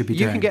Jones should be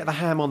doing. You can get the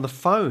Ham on the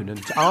phone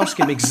and ask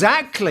him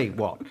exactly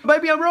what.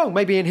 Maybe I'm wrong.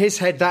 Maybe in his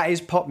head that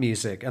is pop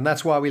music, and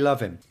that's why we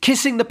love him.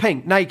 Kissing the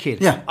Pink, Naked.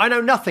 Yeah. I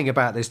know nothing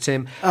about this,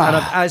 Tim, and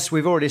as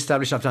we've already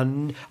established, I've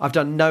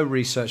done no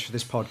research for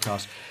this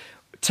podcast.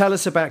 Tell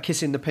us about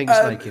Kissing the Pink's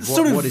Naked.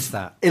 What is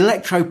that?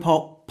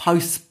 Electropop,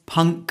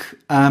 post-punk,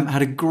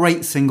 had a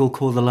great single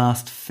called The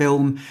Last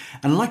Film.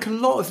 And like a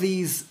lot of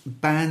these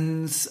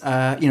bands,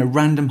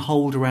 random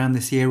hold around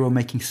this era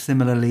making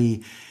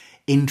similarly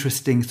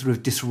interesting sort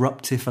of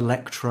disruptive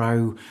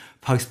electro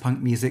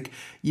post-punk music,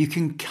 you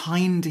can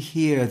kind of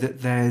hear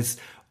that there's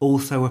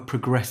also a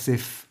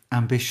progressive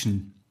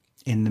ambition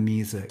in the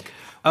music.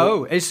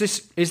 Oh, is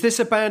this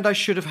a band I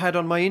should have had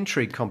on my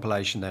Intrigue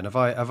compilation then? Have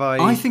I?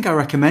 I think I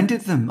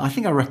recommended them. I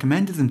think I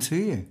recommended them to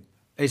you.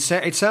 It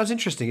sounds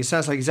interesting. It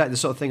sounds like exactly the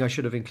sort of thing I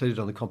should have included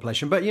on the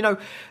compilation. But,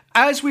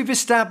 as we've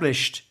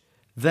established,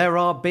 there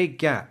are big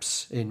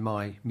gaps in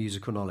my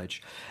musical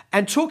knowledge.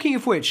 And talking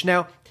of which,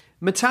 now,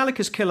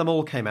 Metallica's Kill 'Em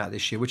All came out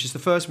this year, which is the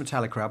first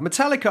Metallica album.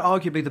 Metallica,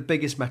 arguably the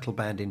biggest metal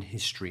band in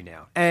history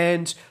now.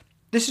 And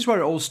this is where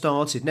it all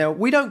started. Now,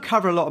 we don't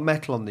cover a lot of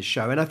metal on this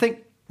show, and I think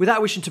without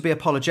wishing to be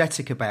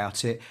apologetic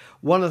about it,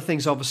 one of the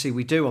things obviously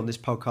we do on this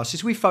podcast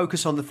is we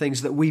focus on the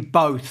things that we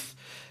both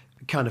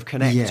kind of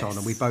connect on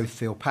and we both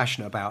feel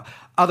passionate about.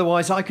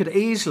 Otherwise, I could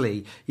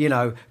easily,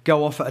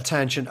 go off at a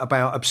tangent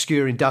about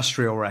obscure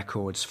industrial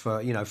records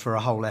for a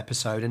whole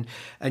episode.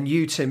 And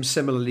you, Tim,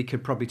 similarly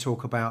could probably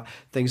talk about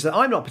things that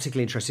I'm not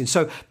particularly interested in.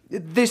 So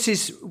this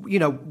is,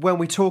 when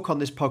we talk on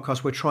this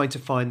podcast, we're trying to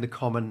find the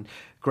common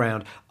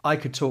ground. I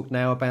could talk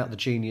now about the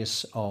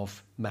genius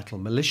of Metal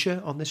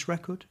Militia on this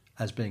record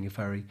as being a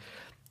very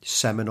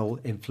seminal,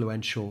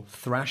 influential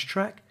thrash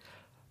track.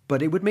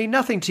 But it would mean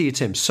nothing to you,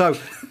 Tim. So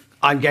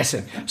I'm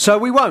guessing. So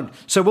we won't.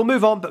 So we'll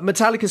move on. But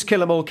Metallica's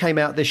Kill 'Em All came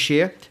out this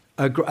year,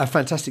 a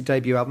fantastic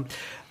debut album.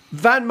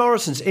 Van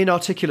Morrison's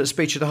Inarticulate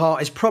Speech of the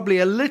Heart is probably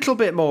a little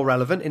bit more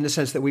relevant in the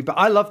sense that but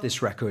I love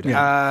this record.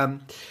 Yeah.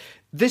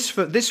 This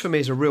for me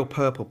is a real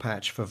purple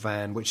patch for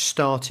Van, which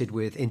started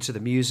with Into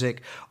the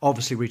Music,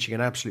 obviously reaching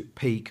an absolute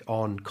peak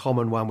on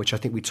Common One, which I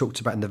think we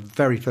talked about in the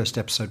very first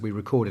episode we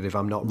recorded, if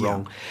I'm not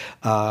wrong,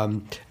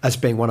 as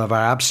being one of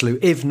our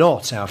absolute, if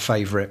not our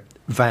favourite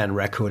Van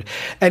record.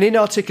 And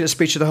Inarticulate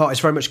Speech of the Heart is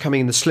very much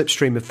coming in the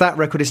slipstream of that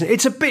record, isn't it?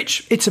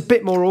 It's a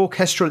bit more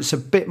orchestral, it's a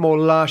bit more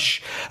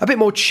lush, a bit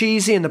more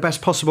cheesy in the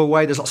best possible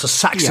way. There's lots of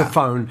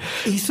saxophone.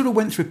 Yeah. He sort of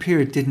went through a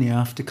period, didn't he,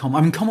 after Common?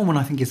 I mean, Common One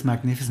I think is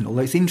magnificent,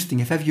 although it's interesting,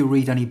 if ever you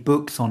read any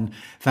books on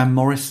Van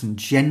Morrison,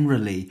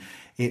 generally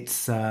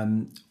it's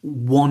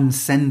one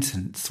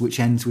sentence which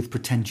ends with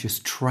pretentious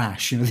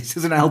trash. You know, this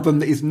is an album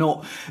that is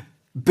not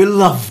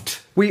beloved.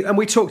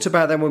 We talked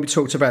about that when we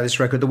talked about this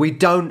record, that we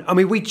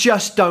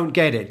just don't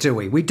get it, do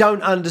we? We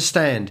don't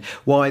understand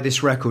why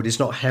this record is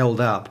not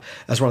held up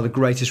as one of the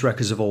greatest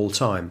records of all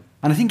time.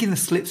 And I think in the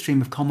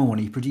slipstream of Common One,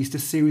 he produced a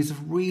series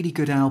of really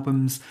good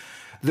albums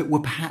that were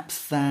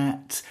perhaps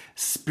that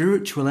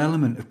spiritual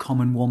element of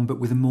Common One, but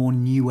with a more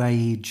new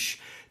age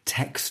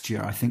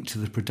texture, I think, to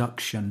the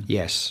production.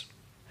 Yes.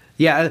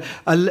 Yeah,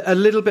 a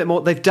little bit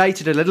more. They've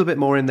dated a little bit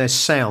more in their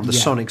sound, the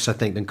sonics, I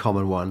think, than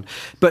Common One.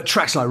 But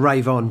tracks like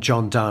Rave On,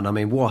 John Donne, I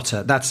mean,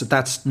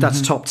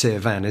 that's top tier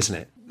Van, isn't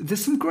it?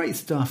 There's some great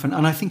stuff, and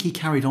I think he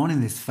carried on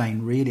in this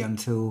vein really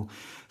until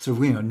sort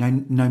of, you know,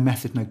 no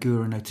Method, No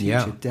Guru, No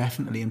Teacher,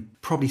 definitely, and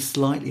probably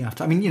slightly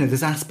after. I mean, you know,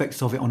 there's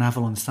aspects of it on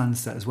Avalon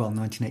Sunset as well,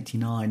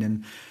 1989,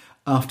 and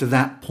after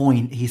that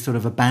point, he sort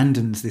of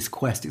abandons this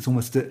quest. It's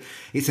almost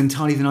it's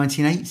entirely the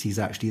 1980s,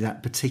 actually,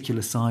 that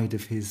particular side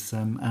of his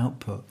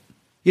output.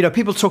 You know,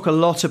 people talk a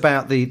lot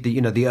about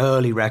the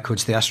early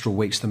records, the Astral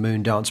Weeks, the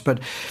Moon Dance,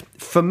 but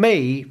for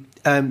me,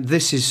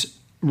 this is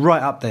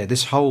right up there.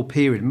 This whole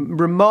period,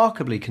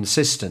 remarkably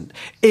consistent,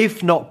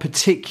 if not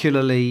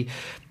particularly.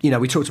 You know,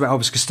 we talked about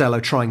Elvis Costello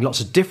trying lots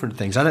of different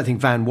things. I don't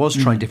think Van was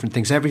trying different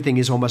things. Everything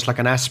is almost like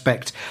an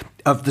aspect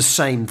of the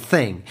same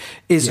thing,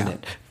 isn't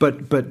it?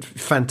 But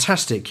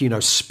fantastic, you know,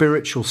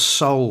 spiritual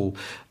soul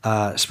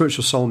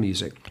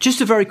music.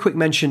 Just a very quick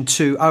mention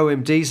to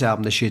OMD's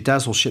album this year,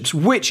 Dazzle Ships,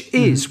 which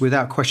is,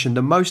 without question,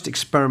 the most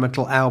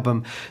experimental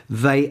album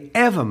they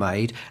ever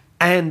made.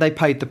 And they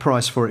paid the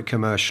price for it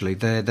commercially.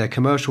 Their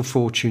commercial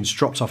fortunes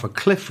dropped off a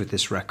cliff with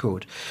this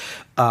record,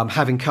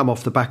 having come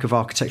off the back of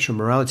Architecture and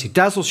Morality.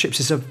 Dazzle Ships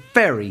is a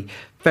very,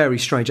 very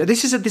strange.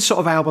 This is this sort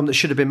of album that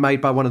should have been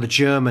made by one of the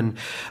German,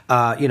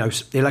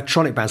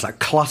 electronic bands like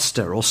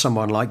Cluster or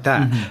someone like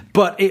that.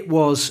 But it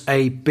was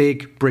a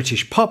big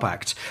British pop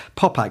act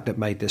that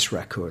made this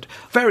record.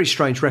 Very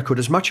strange record,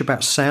 as much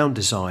about sound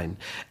design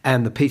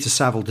and the Peter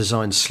Saville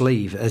design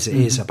sleeve as it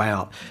is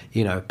about,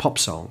 you know, pop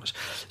songs.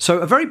 So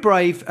a very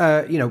brave,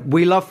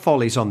 we love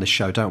follies on this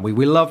show, don't we?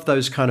 We love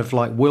those kind of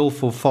like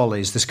willful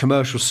follies, this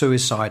commercial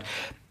suicide.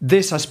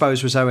 This, I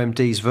suppose, was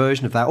OMD's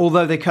version of that,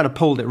 although they kind of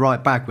pulled it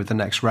right back with the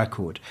next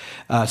record.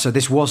 So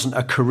this wasn't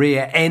a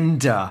career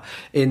ender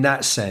in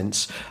that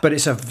sense, but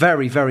it's a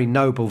very, very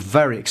noble,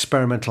 very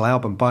experimental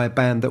album by a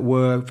band that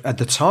were, at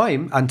the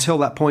time, until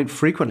that point,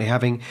 frequently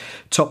having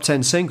top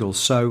 10 singles.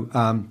 So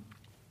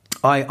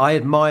I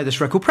admire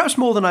this record, perhaps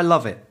more than I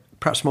love it.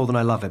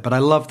 But I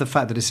love the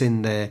fact that it's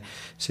in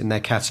their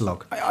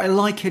catalogue. I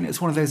like it.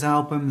 It's one of those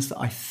albums that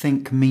I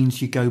think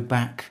means you go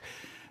back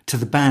to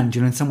the band.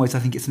 You know, in some ways I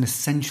think it's an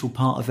essential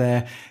part of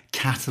their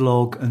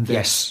catalogue and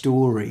their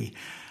story.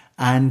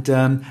 And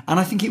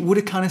I think it would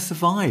have kind of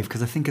survived,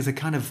 because I think as a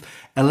kind of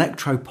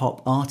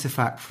electropop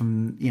artifact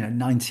from, you know,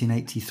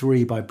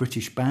 1983 by a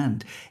British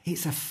band,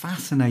 it's a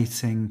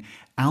fascinating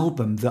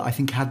album that I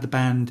think, had the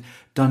band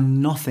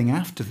done nothing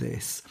after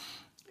this,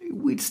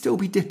 we'd still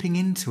be dipping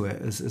into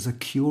it as a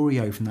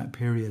curio from that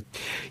period.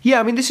 Yeah,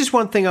 I mean, this is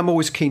one thing I'm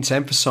always keen to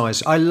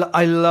emphasise. I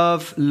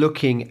love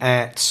looking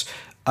at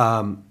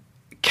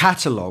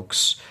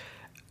catalogues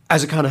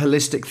as a kind of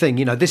holistic thing.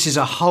 You know, this is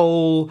a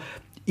whole,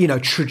 you know,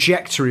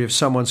 trajectory of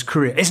someone's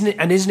career, isn't it?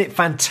 And isn't it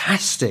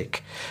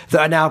fantastic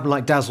that an album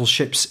like Dazzle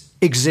Ships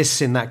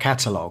exists in that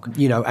catalogue?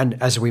 You know,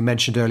 and as we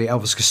mentioned earlier,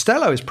 Elvis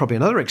Costello is probably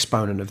another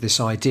exponent of this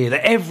idea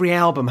that every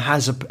album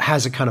has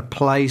a kind of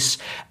place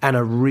and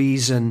a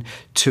reason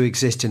to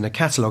exist in the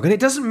catalogue. And it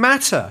doesn't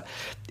matter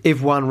if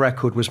one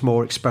record was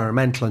more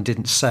experimental and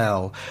didn't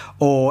sell,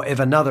 or if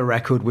another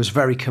record was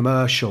very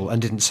commercial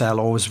and didn't sell,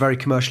 or was very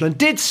commercial and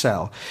did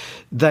sell.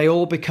 They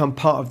all become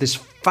part of this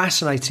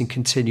fascinating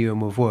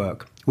continuum of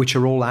work, which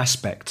are all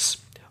aspects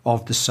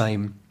of the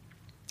same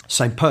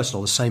person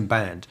or the same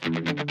band.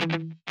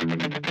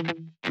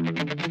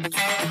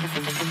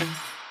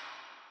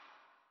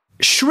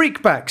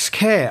 Shriekback's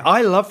Care.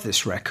 I love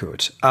this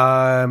record.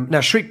 Now,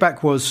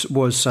 Shriekback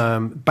was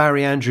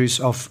Barry Andrews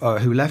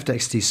who left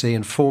XTC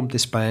and formed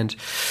this band,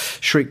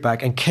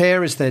 Shriekback, and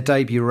Care is their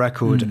debut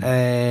record,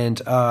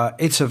 and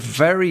it's a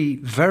very,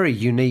 very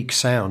unique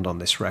sound on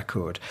this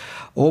record,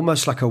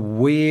 almost like a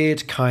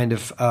weird kind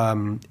of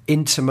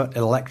intimate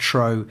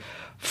electro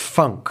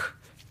funk.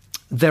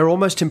 They're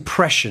almost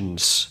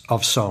impressions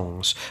of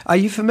songs. Are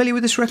you familiar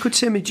with this record,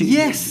 Tim?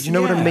 Yes. Do you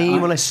know what I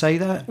mean when I say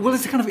that? Well,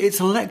 it's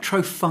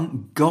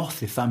electro-funk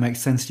goth, if that makes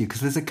sense to you,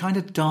 because there's a kind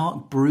of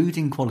dark,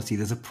 brooding quality.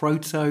 There's a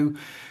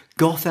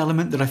proto-goth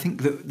element that I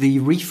think that the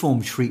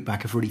reformed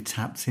Shriekback have really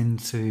tapped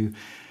into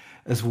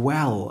as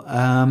well.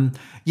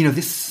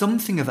 There's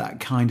something of that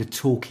kind of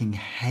Talking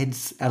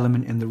Heads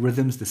element in the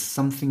rhythms. There's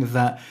something of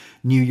that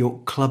New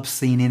York club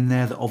scene in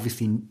there that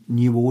obviously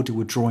New Order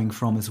were drawing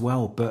from as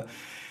well. But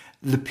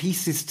the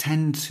pieces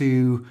tend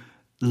to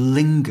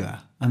linger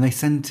and they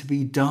tend to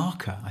be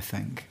darker, I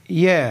think.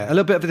 Yeah, a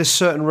little bit of this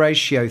certain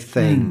ratio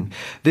thing,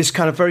 this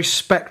kind of very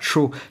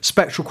spectral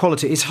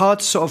quality. It's hard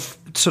to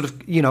sort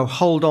of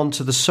hold on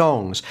to the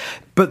songs,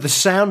 but the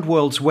sound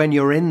worlds when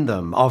you're in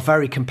them are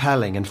very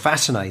compelling and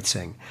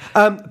fascinating.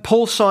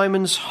 Paul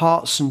Simon's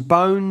Hearts and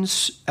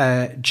Bones,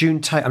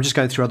 June Tabor, I'm just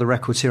going through other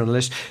records here on the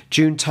list,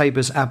 June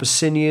Tabor's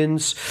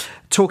Abyssinians,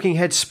 Talking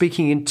Heads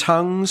Speaking in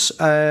Tongues.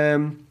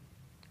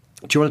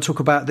 Do you want to talk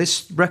about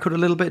this record a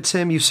little bit,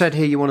 Tim? You've said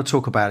here you want to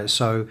talk about it,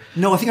 so...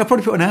 No, I think I'll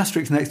probably put an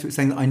asterisk next to it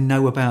saying that I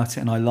know about it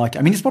and I like it.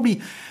 I mean, it's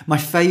probably my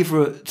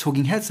favourite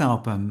Talking Heads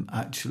album,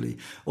 actually.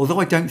 Although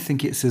I don't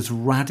think it's as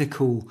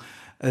radical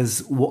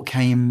as what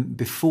came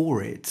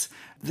before it.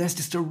 There's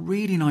just a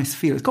really nice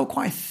feel. It's got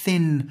quite a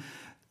thin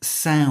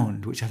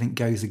sound, which I think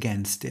goes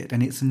against it.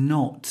 And it's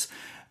not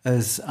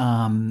as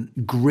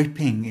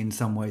gripping in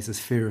some ways as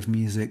Fear of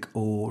Music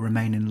or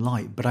Remain in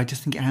Light. But I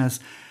just think it has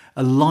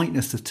a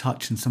lightness of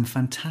touch and some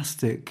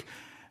fantastic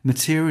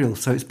material.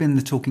 So it's been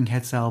the Talking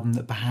Heads album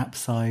that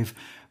perhaps I've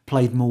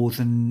played more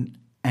than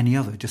any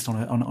other, just on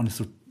a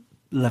sort of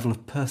level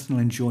of personal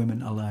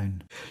enjoyment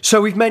alone. So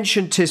we've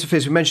mentioned Tears for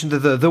Fears, we mentioned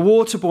the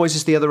Waterboys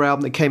is the other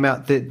album that came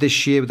out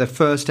this year with their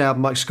first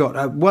album, Mike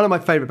Scott, one of my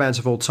favourite bands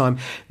of all time.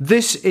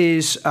 This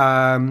is...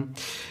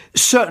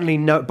 certainly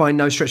by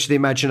no stretch of the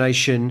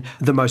imagination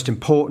the most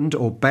important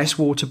or best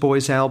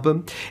Waterboys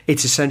album.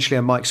 It's essentially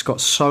a Mike Scott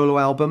solo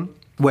album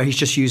where he's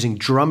just using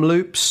drum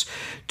loops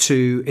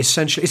to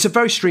essentially... It's a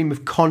very stream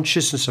of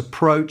consciousness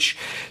approach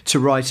to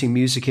writing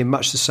music in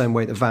much the same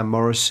way that Van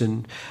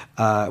Morrison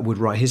would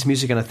write his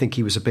music, and I think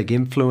he was a big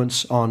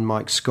influence on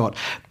Mike Scott.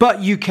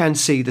 But you can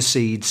see the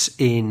seeds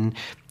in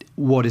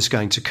what is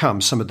going to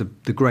come. Some of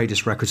the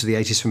greatest records of the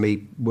 80s for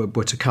me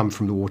were to come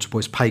from the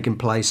Waterboys, Pagan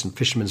Place and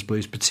Fisherman's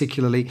Blues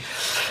particularly.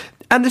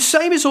 And the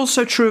same is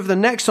also true of the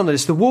next on the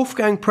list, the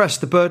Wolfgang Press,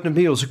 the Burden of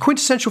Mules, a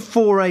quintessential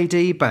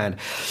 4AD band.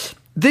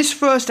 This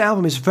first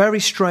album is very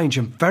strange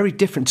and very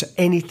different to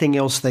anything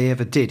else they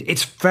ever did.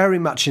 It's very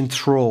much in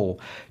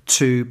thrall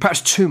to, perhaps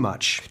too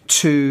much,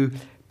 to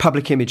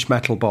Public Image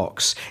Metal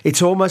Box.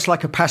 It's almost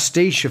like a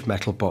pastiche of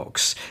Metal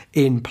Box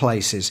in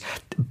places.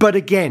 But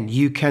again,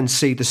 you can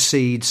see the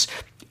seeds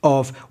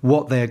of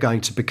what they're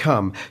going to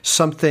become,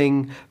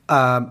 something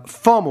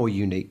far more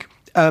unique.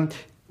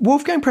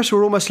 Wolfgang Press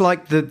were almost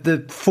like the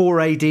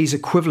 4AD's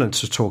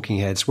equivalent of Talking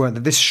Heads, weren't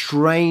they? This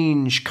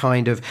strange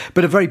kind of,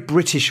 but a very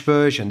British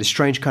version, this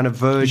strange kind of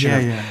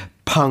version of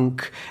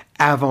punk,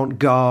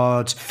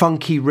 avant-garde,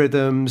 funky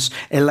rhythms,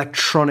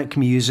 electronic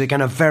music,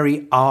 and a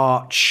very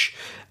arch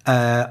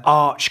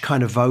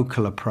kind of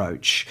vocal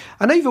approach.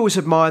 I know you've always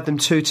admired them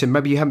too, Tim.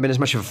 Maybe you haven't been as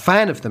much of a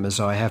fan of them as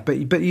I have, but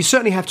you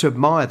certainly have to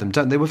admire them,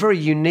 don't they? They were very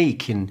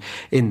unique in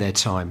their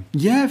time.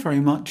 Yeah,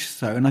 very much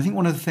so. And I think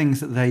one of the things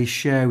that they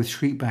share with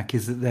Shriekback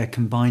is that they're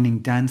combining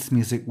dance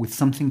music with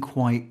something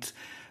quite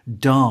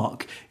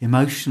dark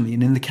emotionally.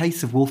 And in the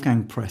case of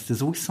Wolfgang Press,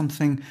 there's always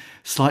something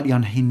slightly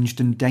unhinged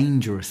and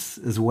dangerous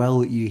as well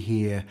that you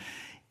hear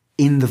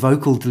in the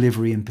vocal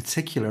delivery in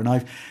particular. And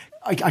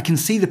I can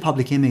see the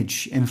Public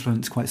Image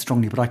influence quite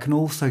strongly, but I can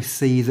also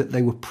see that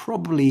they were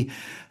probably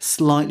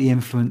slightly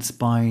influenced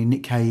by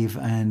Nick Cave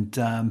and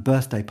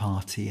Birthday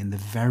Party in the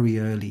very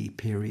early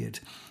period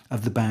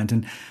of the band.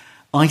 And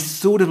I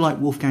sort of like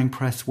Wolfgang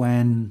Press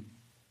when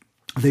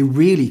they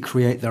really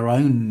create their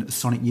own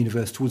sonic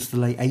universe towards the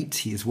late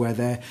 80s, where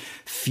they're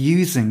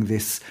fusing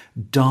this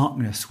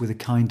darkness with a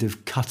kind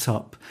of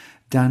cut-up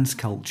dance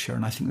culture,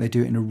 and I think they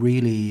do it in a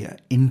really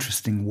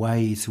interesting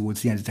way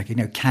towards the end of the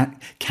decade.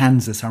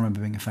 Kansas, I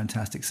remember being a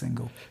fantastic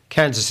single.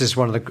 Kansas is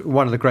one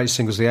of the great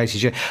singles of the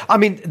 80s. Yeah. I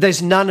mean,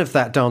 there's none of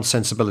that dance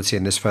sensibility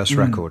in this first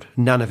record.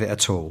 None of it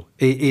at all.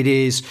 It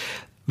is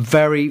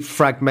very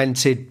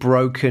fragmented,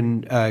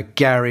 broken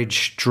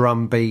garage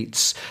drum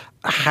beats,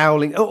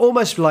 howling,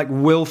 almost like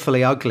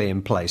willfully ugly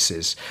in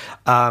places.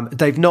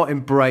 They've not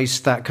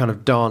embraced that kind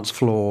of dance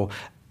floor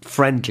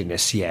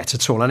friendliness yet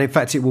at all, and in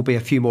fact it will be a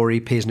few more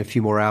EPs and a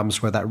few more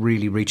albums where that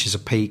really reaches a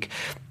peak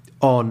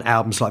on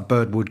albums like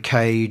Birdwood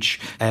Cage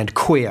and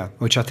Queer,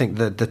 which I think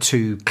the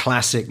two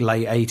classic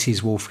late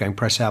 80s Wolfgang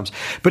Press albums.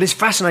 But it's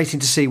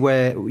fascinating to see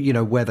where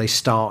they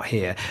start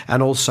here,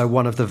 and also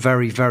one of the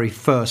very, very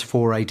first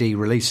 4AD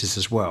releases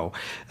as well.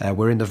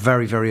 We're in the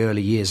very, very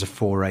early years of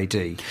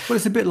 4AD. Well,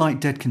 it's a bit like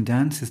Dead Can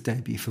Dance's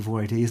debut for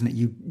 4AD, isn't it?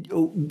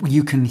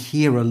 You can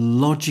hear a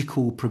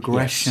logical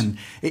progression.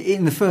 Yes.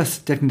 In the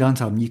first Dead Can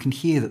Dance album, you can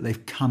hear that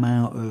they've come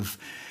out of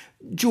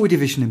Joy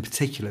Division in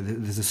particular,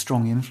 there's a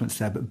strong influence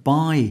there. But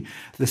by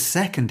the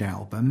second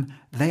album,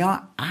 they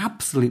are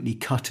absolutely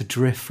cut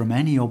adrift from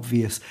any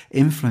obvious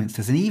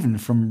influences, and even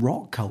from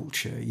rock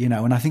culture,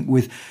 And I think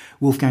with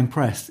Wolfgang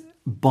Press,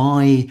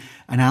 by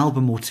an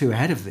album or two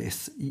ahead of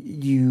this,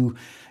 you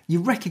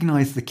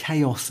recognise the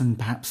chaos and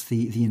perhaps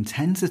the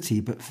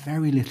intensity, but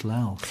very little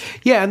else.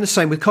 Yeah, and the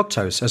same with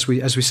Cocteaus, as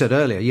we said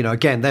earlier. You know,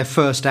 again, their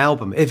first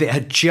album, if it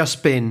had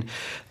just been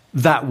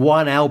that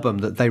one album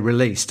that they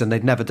released and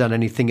they'd never done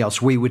anything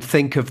else, we would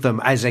think of them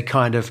as a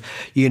kind of,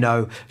 you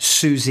know,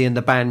 Susie and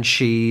the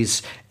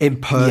Banshees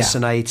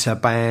impersonator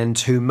band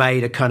who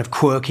made a kind of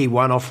quirky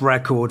one-off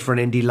record for an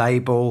indie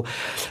label.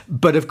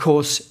 But of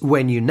course,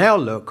 when you now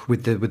look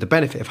with the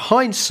benefit of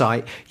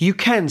hindsight, you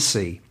can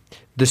see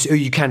this, or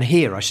you can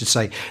hear, I should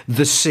say,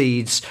 the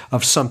seeds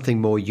of something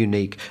more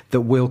unique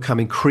that will come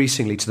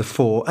increasingly to the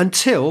fore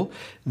until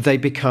they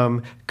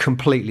become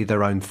completely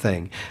their own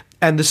thing.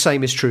 And the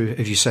same is true,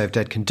 if you say, of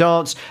Dead Can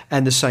Dance,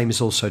 and the same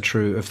is also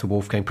true of the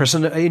Wolfgang Press.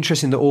 And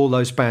interesting that all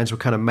those bands were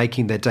kind of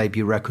making their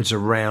debut records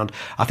around,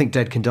 I think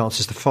Dead Can Dance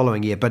is the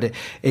following year, but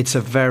it's a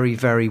very,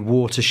 very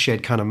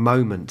watershed kind of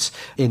moment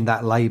in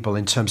that label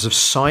in terms of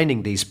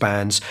signing these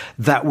bands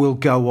that will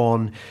go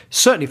on,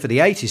 certainly for the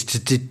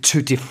 80s,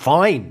 to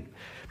define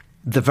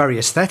the very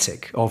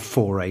aesthetic of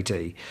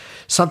 4AD.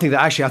 Something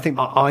that actually I think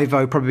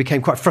Ivo probably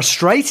became quite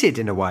frustrated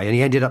in a way, and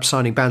he ended up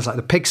signing bands like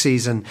the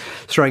Pixies and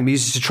throwing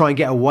music to try and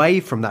get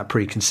away from that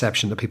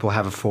preconception that people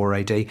have of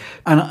 4AD.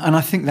 And I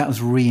think that was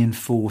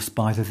reinforced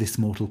by the This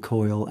Mortal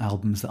Coil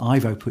albums that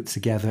Ivo put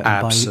together, and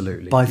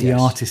absolutely, by the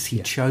artists he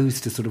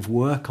chose to sort of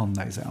work on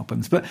those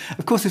albums. But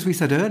of course, as we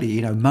said earlier,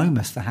 you know,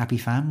 Momus, The Happy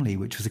Family,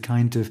 which was a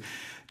kind of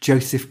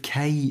Joseph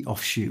Kay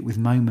offshoot with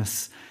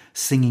Momus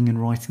singing and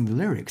writing the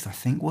lyrics, I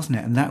think, wasn't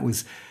it? And that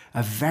was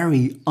a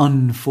very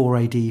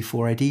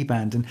un-4AD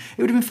band. And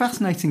it would have been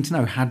fascinating to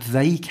know, had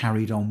they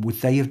carried on,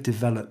 would they have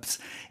developed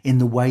in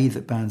the way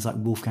that bands like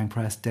Wolfgang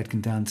Press, Dead Can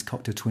Dance,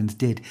 Cocteau Twins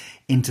did,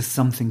 into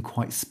something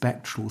quite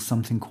spectral,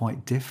 something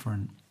quite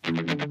different?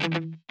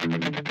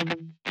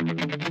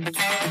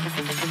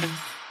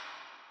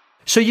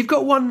 So you've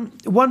got one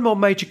more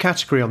major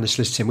category on this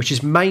list, Tim, which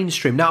is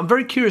mainstream. Now, I'm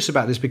very curious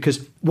about this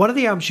because one of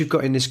the albums you've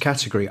got in this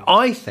category,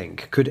 I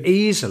think, could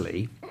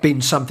easily been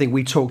something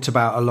we talked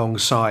about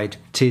alongside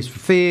Tears for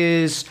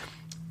Fears,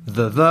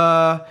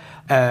 The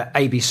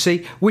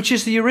ABC, which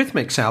is the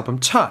Eurythmics album,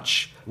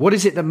 Touch. What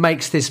is it that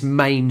makes this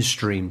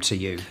mainstream to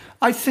you?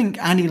 I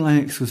think Annie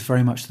Lennox was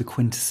very much the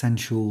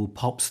quintessential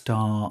pop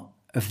star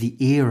of the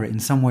era. In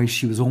some ways,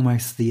 she was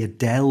almost the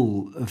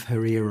Adele of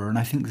her era, and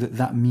I think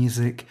that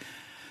music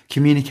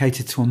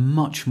communicated to a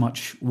much,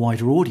 much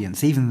wider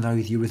audience, even though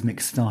the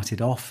Eurythmics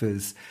started off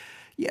as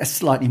a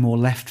slightly more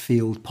left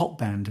field pop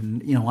band.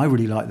 And, you know, I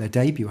really like their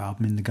debut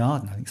album, In the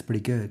Garden. I think it's pretty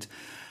good.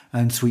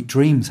 And Sweet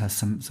Dreams has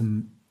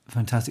some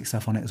fantastic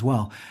stuff on it as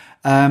well.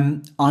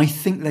 I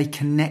think they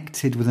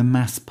connected with a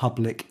mass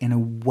public in a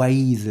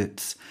way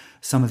that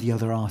some of the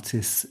other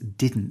artists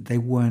didn't. They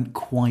weren't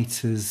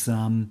quite as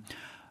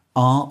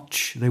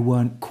arch. They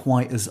weren't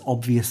quite as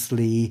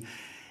obviously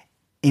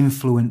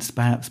influenced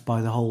perhaps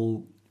by the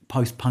whole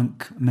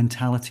post-punk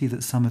mentality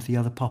that some of the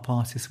other pop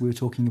artists we were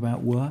talking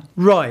about were.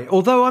 Right,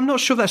 although I'm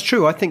not sure that's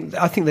true. I think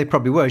they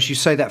probably were. As you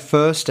say, that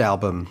first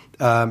album,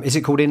 is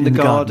it called In the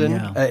Garden?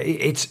 Yeah.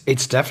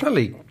 It's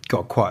definitely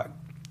got quite...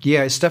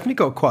 Yeah, it's definitely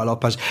got quite a lot of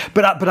buzz.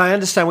 But I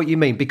understand what you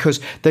mean, because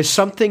there's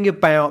something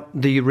about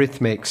the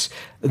Eurythmics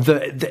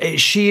that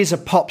she is a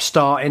pop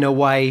star in a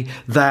way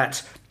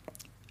that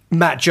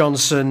Matt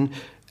Johnson,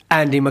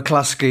 Andy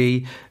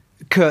McCluskey,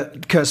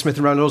 Kurt Smith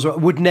and Roland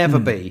Oswalt would never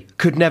be,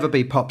 could never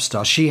be pop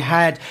stars.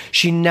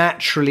 She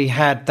naturally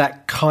had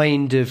that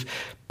kind of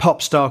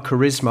pop star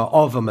charisma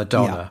of a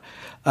Madonna,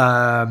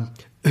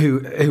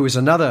 who was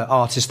another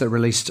artist that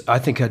released, I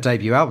think, her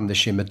debut album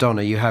this year,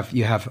 Madonna, you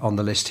have on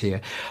the list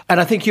here. And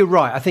I think you're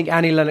right. I think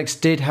Annie Lennox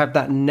did have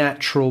that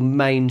natural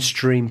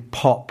mainstream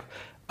pop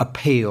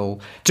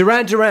appeal.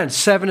 Duran Duran,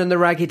 Seven and the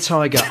Ragged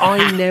Tiger.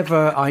 I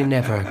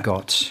never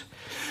got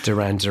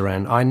Duran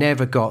Duran. I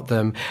never got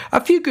them. A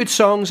few good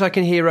songs I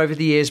can hear over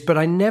the years, but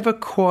I never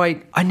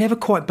quite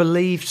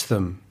believed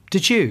them.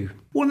 Did you?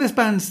 One of those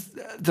bands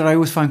that I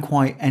always found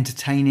quite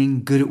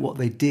entertaining, good at what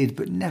they did,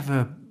 but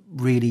never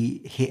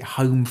really hit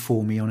home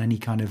for me on any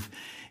kind of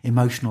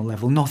emotional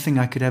level. Nothing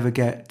I could ever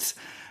get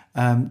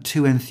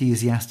too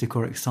enthusiastic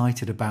or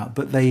excited about,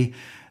 but they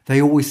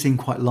always seem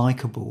quite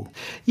likeable.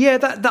 Yeah,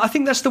 I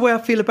think that's the way I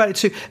feel about it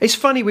too. It's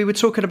funny, we were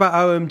talking about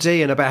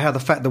OMD and about how the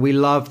fact that we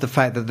love the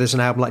fact that there's an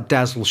album like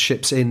Dazzle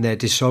Ships in their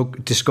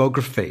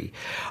discography.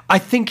 I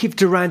think if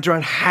Duran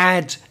Duran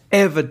had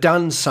ever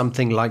done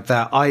something like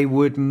that, I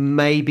would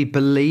maybe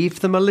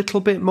believe them a little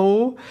bit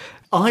more.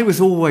 I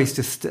was always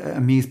just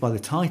amused by the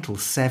title,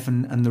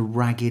 Seven and the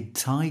Ragged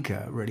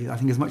Tiger, really. I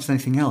think as much as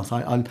anything else.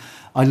 I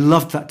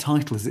loved that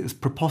title as it was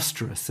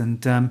preposterous.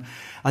 And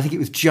I think it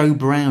was Joe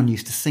Brown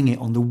used to sing it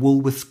on the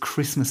Woolworths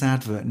Christmas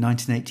advert in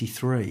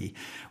 1983,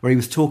 where he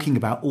was talking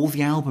about all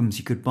the albums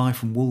you could buy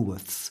from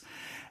Woolworths.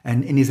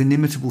 And in his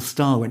inimitable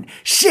style went,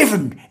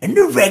 Seven and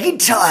the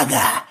Ragged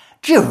Tiger,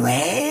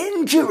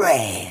 Duran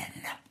Duran.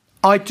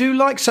 I do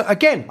like some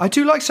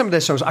of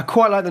their songs. I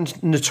quite like the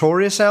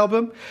Notorious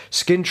album.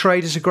 Skin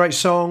Trade is a great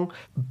song,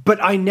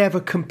 but I never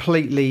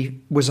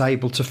completely was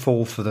able to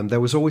fall for them.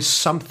 There was always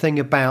something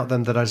about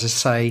them that, as I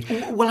say...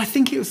 Well, I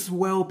think it was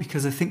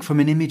because I think from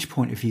an image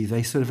point of view,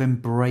 they sort of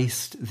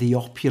embraced the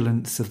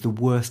opulence of the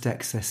worst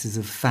excesses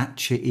of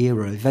Thatcher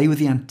era. They were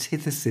the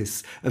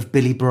antithesis of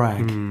Billy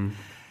Bragg.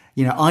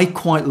 You know, I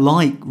quite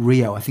like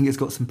Rio. I think it's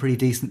got some pretty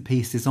decent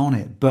pieces on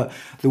it. But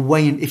the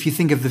way, if you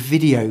think of the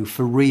video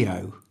for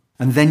Rio...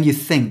 And then you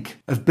think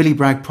of Billy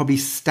Bragg probably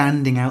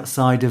standing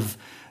outside of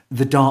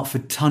the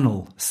Dartford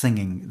Tunnel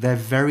singing. They're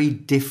very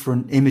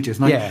different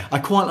images. And I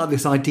quite like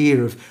this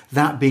idea of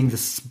that being the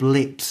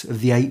split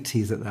of the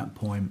 80s at that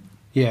point.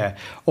 Yeah,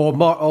 or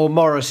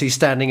Morrissey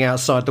standing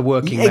outside the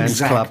Working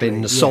Man's Club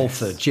in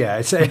Salford.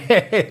 Yeah.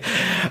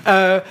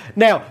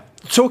 Now,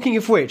 talking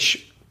of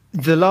which...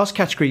 The last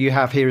category you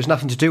have here is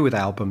nothing to do with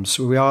albums.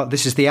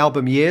 This is the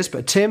album years,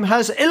 but Tim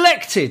has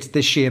elected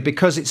this year,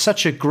 because it's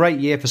such a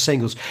great year for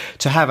singles,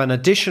 to have an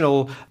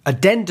additional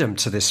addendum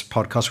to this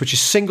podcast, which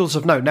is singles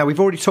of note. Now, we've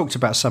already talked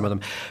about some of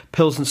them.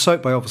 Pills and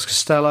Soap by Elvis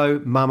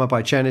Costello, Mama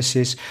by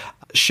Genesis,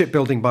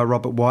 Shipbuilding by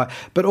Robert Wyatt,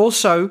 but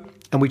also...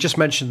 And we just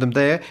mentioned them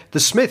there. The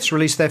Smiths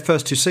released their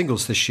first 2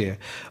 singles this year,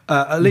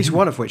 at least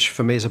one of which,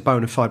 for me, is a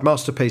bona fide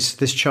masterpiece,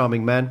 This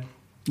Charming Man.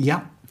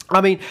 Yeah. I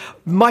mean,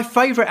 my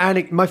favourite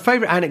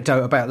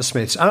anecdote about the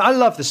Smiths, and I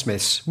love the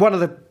Smiths, one of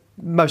the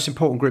most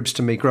important groups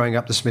to me growing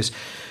up, the Smiths.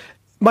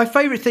 My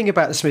favourite thing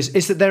about the Smiths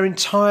is that their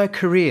entire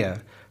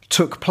career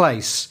took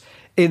place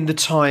in the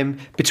time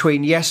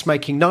between Yes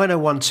making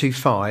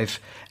 90125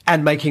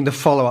 and making the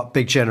follow-up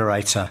Big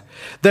Generator.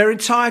 Their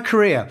entire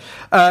career,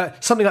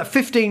 something like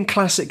 15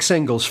 classic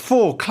singles,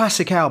 4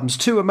 classic albums,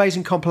 2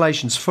 amazing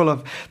compilations full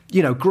of,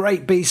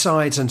 great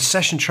B-sides and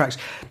session tracks,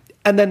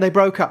 and then they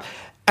broke up.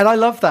 And I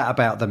love that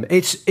about them.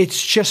 It's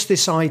just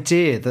this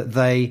idea that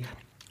they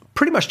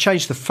pretty much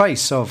changed the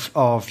face of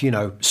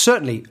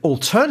certainly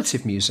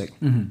alternative music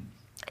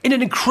in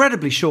an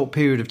incredibly short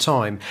period of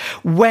time,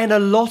 when a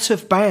lot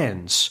of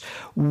bands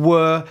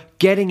were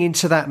getting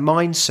into that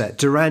mindset.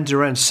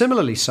 Duran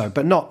similarly so,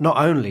 but not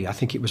only. I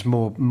think it was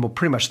more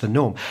pretty much the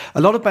norm.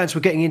 A lot of bands were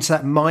getting into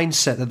that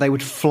mindset that they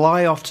would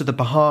fly off to the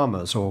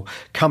Bahamas or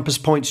Compass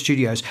Point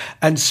Studios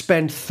and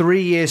spend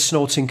 3 years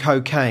snorting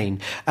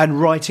cocaine and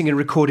writing and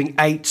recording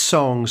 8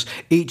 songs,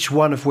 each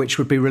one of which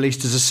would be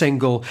released as a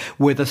single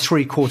with a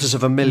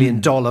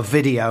 $750,000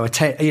 video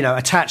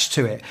attached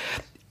to it.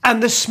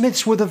 And the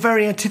Smiths were the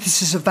very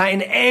antithesis of that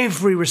in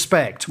every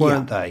respect,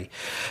 weren't they?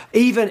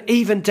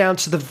 Even down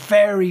to the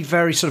very,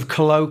 very sort of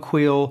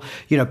colloquial,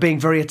 being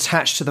very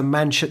attached to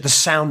the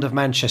sound of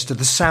Manchester,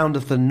 the sound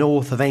of the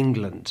north of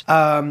England.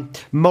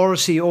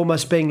 Morrissey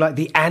almost being like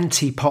the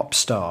anti-pop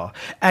star,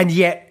 and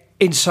yet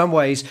in some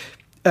ways,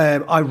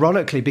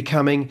 ironically,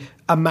 becoming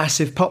a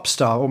massive pop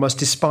star almost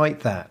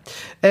despite that.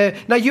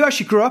 Now, you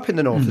actually grew up in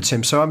the north,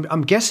 Tim, so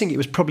I'm guessing it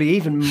was probably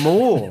even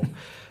more...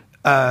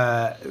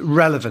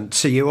 relevant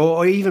to you,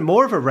 or even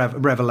more of a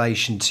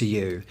revelation to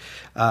you,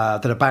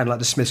 that a band like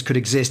the Smiths could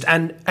exist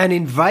and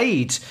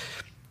invade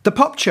the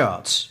pop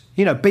charts,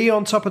 be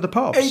on top of the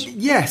pops.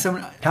 Yes. I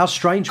mean, how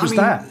strange was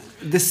that?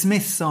 The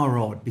Smiths are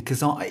odd,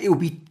 because it would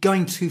be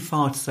going too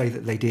far to say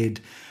that they did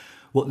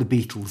what the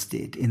Beatles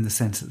did, in the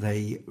sense that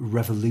they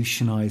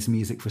revolutionised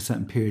music for a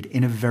certain period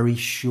in a very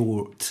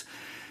short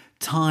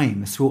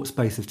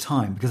space of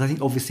time, because I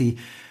think obviously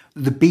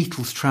the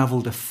Beatles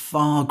travelled a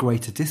far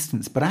greater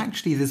distance, but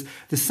actually there's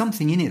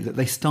something in it that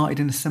they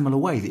started in a similar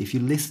way, that if you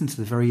listen to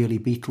the very early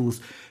Beatles,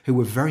 who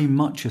were very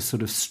much a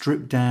sort of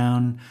stripped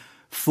down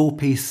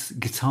 4-piece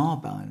guitar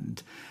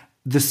band,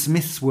 the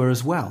Smiths were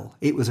as well.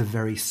 It was a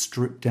very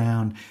stripped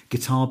down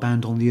guitar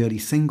band on the early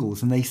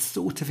singles, and they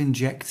sort of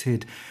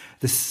injected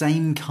the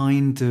same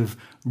kind of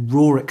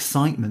raw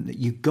excitement that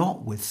you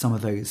got with some of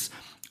those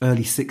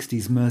early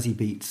 60s Mersey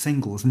beat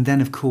singles, and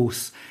then of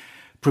course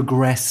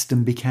progressed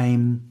and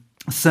became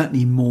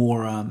certainly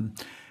more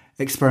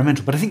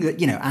experimental. But I think that,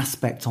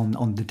 aspect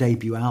on the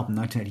debut album,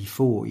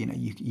 1984,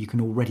 you can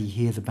already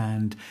hear the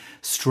band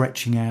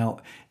stretching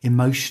out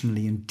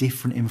emotionally and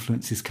different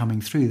influences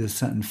coming through. There's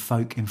certain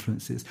folk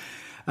influences.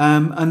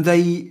 And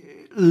they,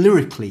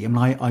 lyrically,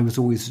 I was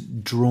always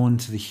drawn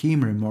to the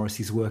humour in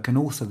Morrissey's work, and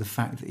also the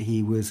fact that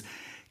he was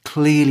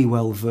clearly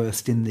well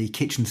versed in the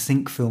kitchen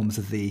sink films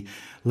of the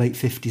late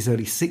 50s,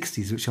 early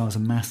 60s, which I was a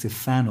massive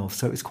fan of.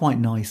 So it's quite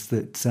nice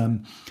that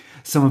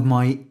some of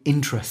my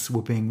interests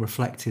were being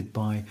reflected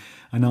by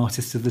an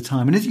artist of the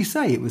time. And as you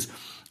say, it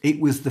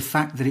was the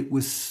fact that it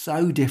was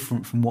so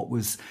different from what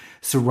was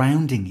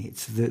surrounding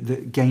it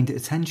that gained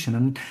attention.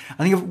 And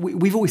I think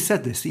we've always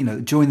said this,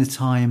 during the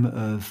time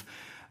of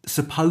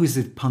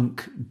supposed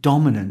punk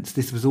dominance,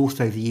 this was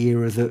also the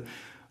era that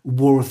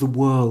War of the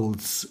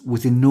Worlds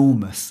was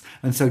enormous.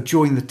 And so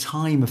during the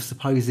time of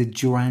supposed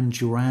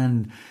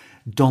Duran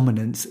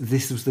dominance,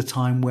 this was the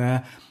time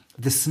where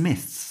the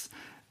Smiths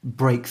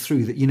break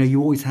through. That,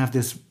 you always have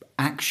this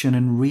action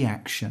and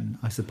reaction,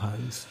 I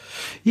suppose.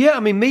 Yeah, I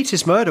mean, Meat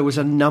is Murder was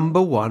a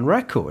number 1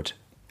 record.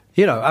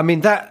 You know, I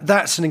mean,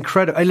 that's an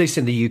incredible, at least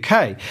in the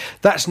UK,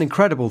 that's an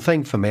incredible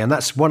thing for me. And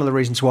that's one of the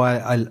reasons why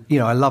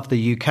I love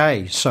the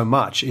UK so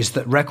much, is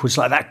that records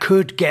like that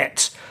could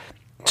get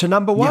to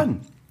number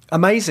one,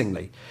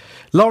 amazingly.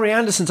 Laurie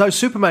Anderson's Oh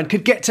Superman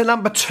could get to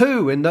number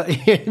 2 in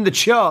the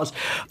charts.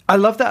 I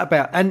love that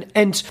about,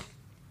 and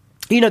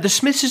you know, the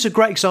Smiths is a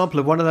great example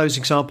of one of those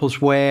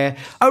examples where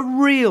a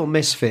real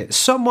misfit,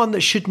 someone that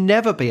should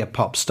never be a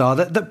pop star,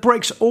 that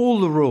breaks all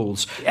the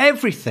rules,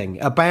 everything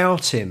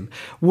about him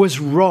was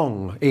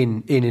wrong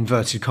in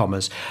inverted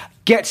commas,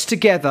 gets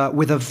together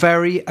with a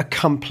very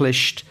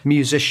accomplished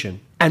musician.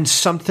 And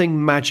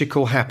something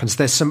magical happens.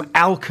 There's some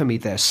alchemy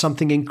there.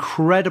 Something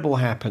incredible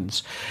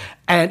happens.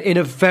 And in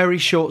a very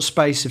short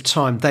space of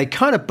time, they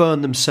kind of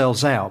burn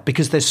themselves out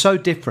because they're so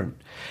different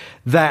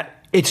that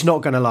it's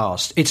not going to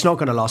last. It's not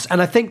going to last.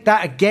 And I think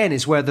that, again,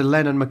 is where the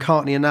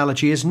Lennon-McCartney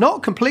analogy is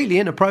not completely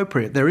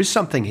inappropriate. There is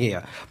something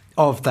here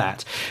of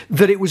that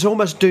it was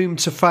almost doomed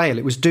to fail.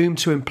 It was doomed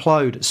to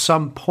implode at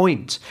some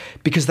point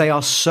because they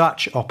are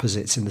such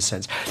opposites in the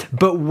sense.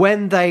 But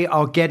when they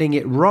are getting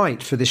it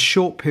right for this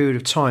short period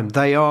of time,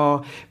 they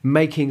are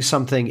making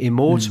something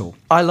immortal.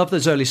 I love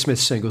those early Smith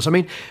singles. I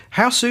mean,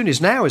 How Soon Is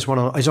Now is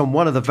on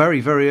one of the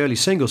very, very early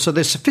singles. So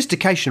there's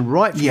sophistication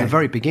right from the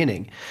very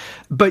beginning.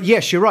 But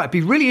yes, you're right. It'd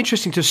be really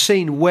interesting to have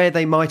seen where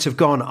they might have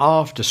gone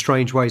after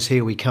Strange Ways,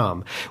 Here We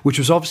Come, which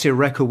was obviously a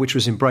record which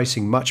was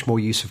embracing much more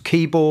use of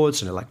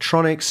keyboards and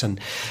electronics and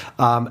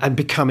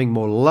becoming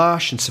more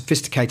lush and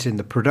sophisticated in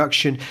the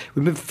production.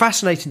 We've been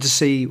fascinated to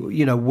see,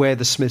 you know, where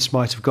the Smiths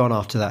might have gone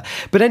after that.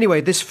 But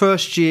anyway, this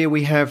first year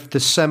we have the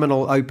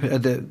seminal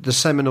the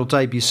seminal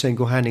debut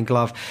single, Hand in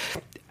Glove,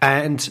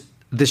 and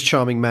This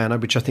Charming Man,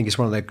 which I think is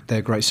one of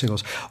their great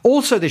singles.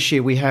 Also this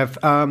year we have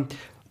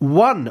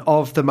one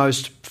of the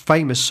most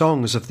famous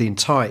songs of the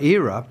entire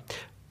era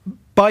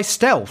by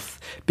Stealth,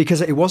 because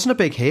it wasn't a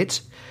big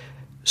hit,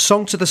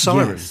 Song to the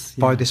Siren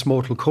by This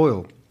Mortal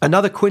Coil.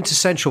 Another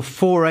quintessential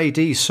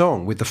 4AD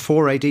song with the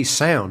 4AD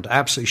sound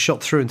absolutely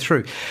shot through and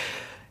through.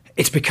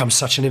 It's become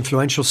such an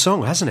influential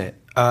song, hasn't it?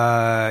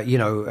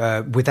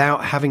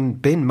 Without having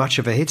been much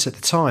of a hit at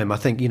the time. I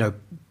think, you know,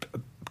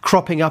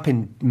 cropping up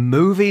in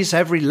movies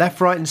every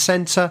left, right and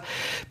centre,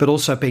 but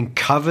also being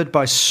covered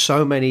by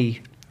so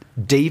many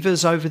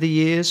divas over the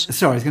years.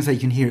 Sorry, I was going to say you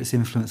can hear its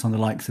influence on the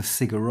likes of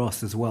Sigur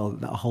Rós as well,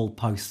 that whole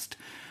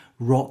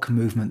post-rock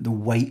movement, the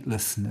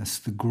weightlessness,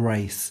 the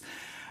grace.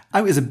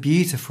 It was a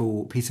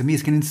beautiful piece of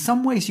music, and in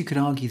some ways you could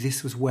argue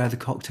this was where the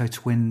Cocteau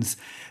Twins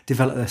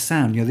developed their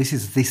sound. You know, this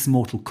is This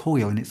Mortal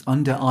Coil, and it's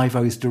under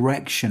Ivo's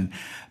direction.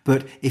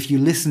 But if you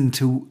listen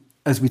to,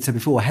 as we'd said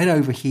before, Head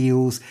Over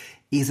Heels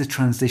is a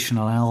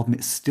transitional album.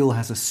 It still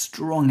has a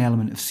strong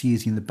element of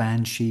Siouxsie and the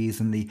Banshees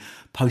and the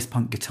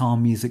post-punk guitar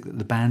music that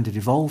the band had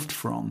evolved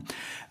from.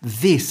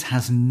 This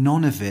has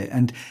none of it,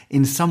 and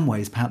in some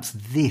ways, perhaps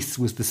this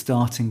was the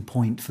starting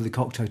point for the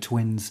Cocteau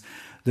Twins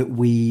that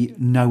we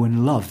know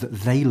and love, that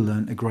they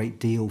learnt a great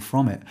deal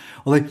from it.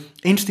 Although,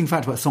 interesting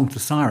fact about Song to the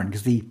Siren,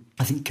 because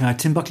I think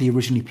Tim Buckley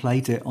originally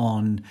played it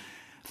on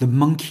the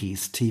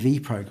Monkees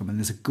TV programme, and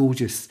there's a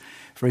gorgeous,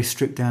 very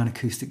stripped-down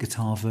acoustic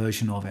guitar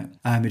version of it.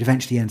 It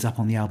eventually ends up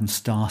on the album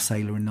Star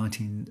Sailor in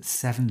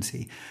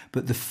 1970,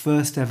 but the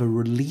first ever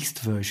released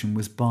version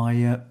was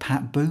by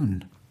Pat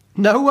Boone.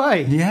 No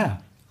way! Yeah.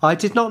 I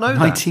did not know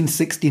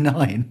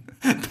 1969,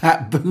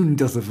 Pat Boone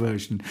does a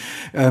version.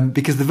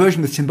 Because the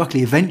version with Tim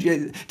Buckley,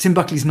 Tim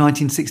Buckley's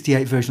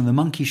 1968 version of The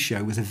Monkees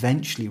Show was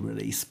eventually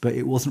released, but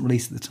it wasn't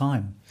released at the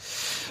time.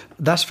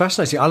 That's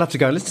fascinating. I'll have to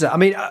go and listen to that. I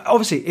mean,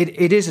 obviously,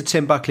 it is a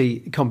Tim Buckley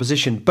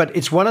composition, but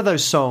it's one of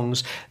those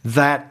songs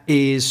that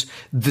is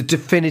the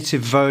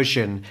definitive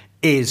version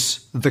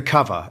is the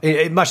cover.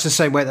 In much the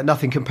same way that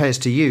Nothing Compares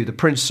to You, the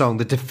Prince song,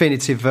 the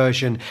definitive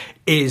version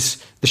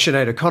is the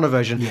Sinead O'Connor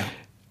version. Yeah.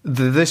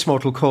 This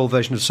Mortal Coil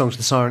version of Song to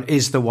the Siren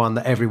is the one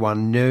that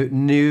everyone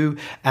knew,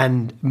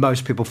 and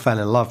most people fell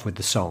in love with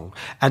the song.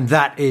 And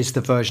that is the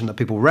version that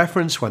people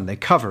reference when they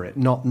cover it,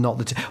 not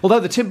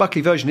although the Tim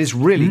Buckley version is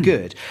really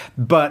good,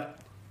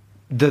 but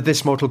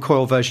This Mortal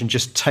Coil version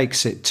just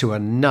takes it to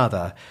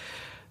another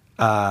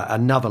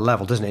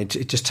level, doesn't it?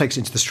 It just takes it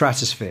into the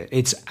stratosphere.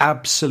 It's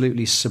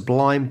absolutely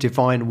sublime,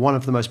 divine, one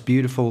of the most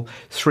beautiful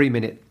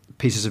 3-minute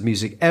pieces of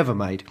music ever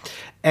made.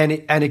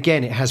 And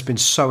again, it has been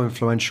so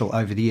influential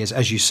over the years.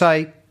 As you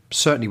say,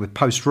 certainly with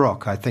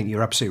post-rock, I think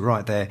you're absolutely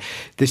right there.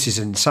 This is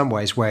in some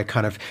ways where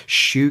kind of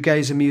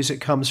shoegazer music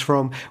comes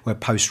from, where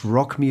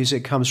post-rock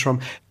music comes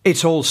from.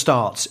 It all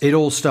starts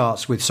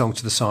with Song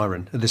to the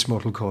Siren, This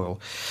Mortal Coil.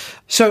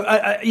 So,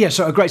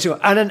 so a great single.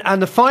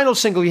 And the final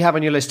single you have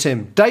on your list,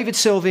 Tim, David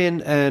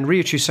Sylvian and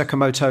Ryuichi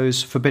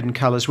Sakamoto's Forbidden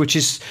Colours, which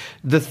is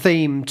the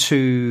theme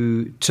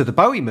to the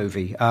Bowie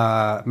movie,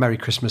 Merry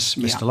Christmas,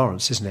 Mr.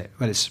 Lawrence, isn't it?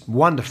 Well, it's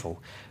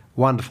wonderful.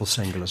 Wonderful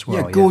single as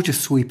well. Yeah,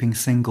 gorgeous sweeping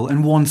single.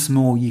 And once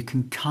more, you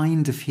can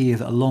kind of hear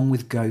that along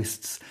with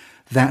Ghosts,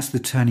 that's the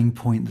turning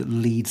point that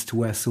leads to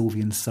where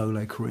Sylvian's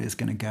solo career is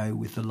going to go,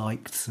 with the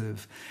likes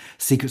of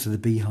Secrets of the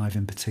Beehive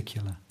in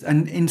particular.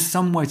 And in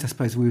some ways, I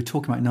suppose, we were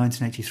talking about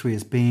 1983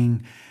 as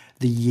being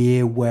the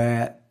year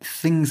where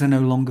things are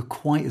no longer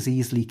quite as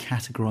easily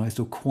categorized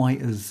or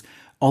quite as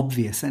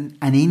obvious. And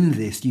in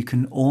this, you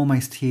can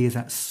almost hear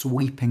that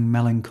sweeping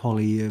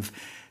melancholy of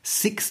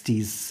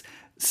 60s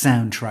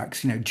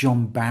soundtracks,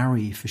 John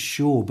Barry for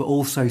sure, but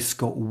also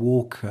Scott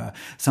Walker,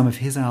 some of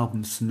his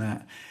albums from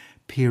that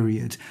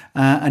period,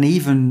 and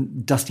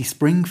even Dusty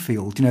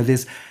Springfield.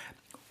 There's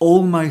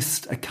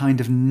almost a kind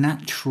of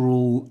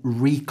natural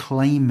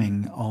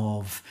reclaiming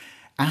of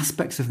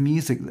aspects of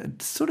music that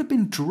had sort of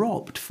been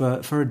dropped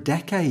for a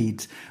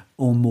decade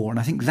or more. And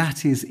I think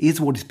that is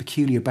what is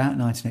peculiar about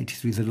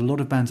 1983, is that a lot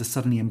of bands are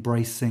suddenly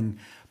embracing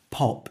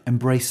pop,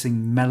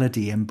 embracing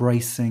melody,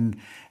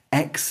 embracing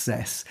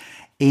excess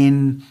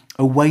in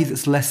a way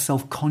that's less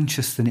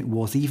self-conscious than it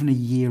was even a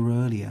year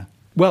earlier.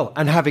 Well,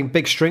 and having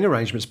big string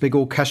arrangements, big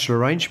orchestral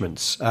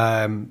arrangements.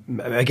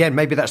 Again,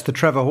 maybe that's the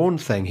Trevor Horn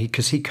thing,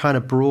 because he kind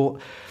of brought...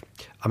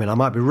 I mean, I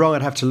might be wrong,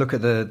 I'd have to look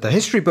at the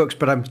history books,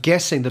 but I'm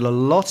guessing that a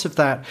lot of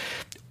that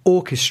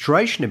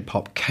orchestration in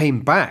pop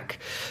came back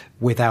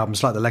with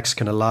albums like The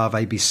Lexicon of Love,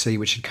 ABC,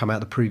 which had come out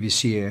the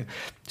previous year.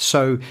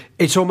 So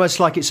it's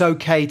almost like it's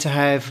okay to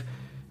have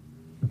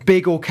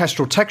big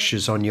orchestral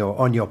textures on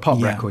your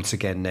pop records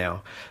again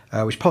now,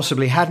 which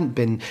possibly hadn't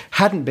been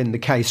the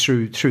case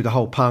through the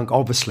whole punk,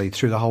 obviously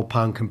through the whole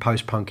punk and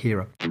post-punk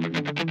era.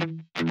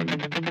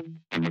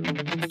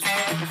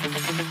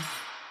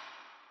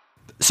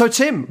 So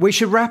Tim, we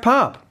should wrap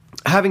up.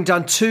 Having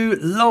done 2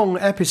 long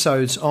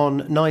episodes on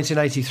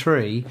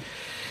 1983,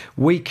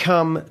 we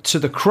come to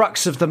the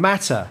crux of the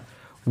matter.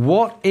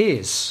 What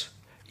is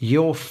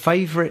your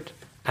favourite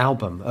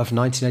album of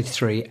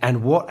 1983,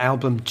 and what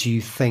album do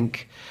you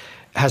think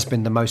has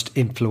been the most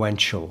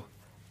influential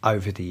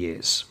over the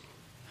years?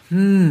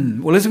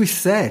 Well, as we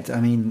said, I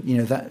mean,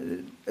 that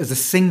as a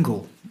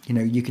single,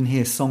 you can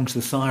hear Song to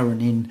the Siren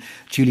in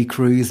Julie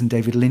Cruz and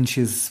David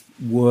Lynch's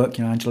work,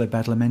 Angelo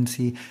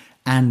Badalamenti,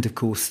 and of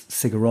course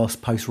Sigur Rós,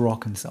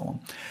 post-rock and so on.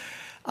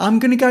 I'm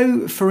going to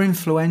go for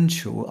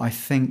influential, I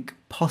think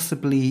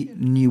possibly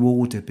New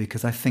Order,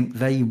 because I think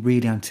they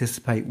really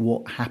anticipate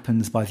what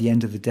happens by the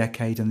end of the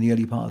decade and the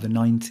early part of the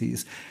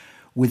 90s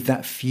with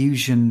that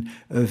fusion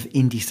of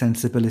indie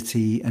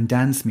sensibility and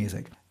dance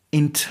music.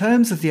 In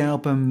terms of the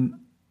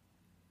album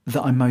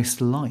that I most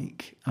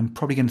like, I'm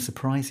probably going to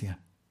surprise you.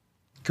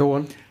 Go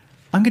on.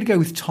 I'm going to go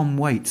with Tom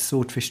Waits'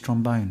 Swordfish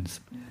Trombones.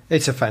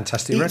 It's a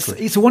fantastic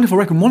record. It's a wonderful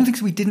record. One of the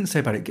things we didn't say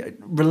about it,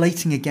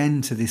 relating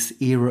again to this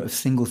era of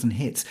singles and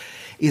hits,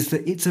 is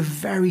that it's a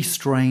very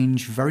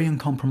strange, very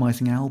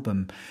uncompromising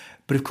album.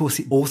 But of course,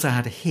 it also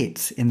had a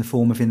hit in the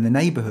form of In the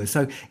Neighbourhood.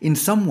 So in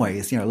some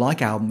ways,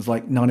 like albums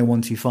like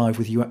 90125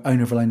 with You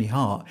Owner of a Lonely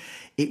Heart,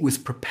 it was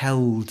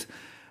propelled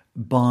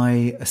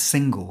by a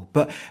single.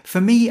 But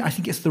for me, I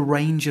think it's the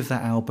range of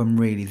that album,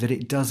 really, that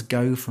it does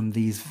go from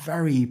these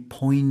very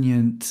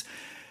poignant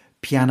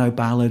piano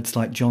ballads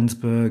like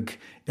Johnsburg,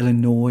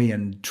 Illinois,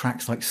 and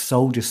tracks like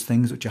Soldiers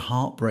Things, which are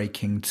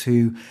heartbreaking,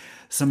 to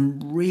some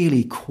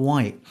really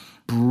quite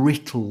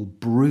brittle,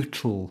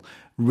 brutal,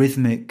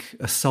 rhythmic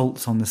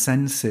assaults on the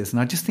senses.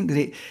 And I just think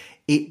that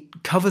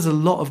it covers a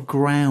lot of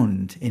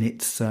ground in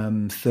its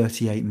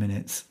 38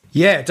 minutes.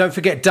 Yeah, don't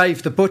forget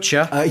Dave the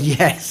Butcher.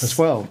 Yes. As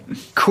well.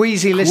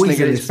 Queasy listening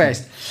at its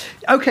best.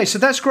 Okay, so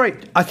that's great.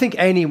 I think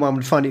anyone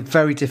would find it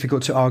very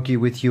difficult to argue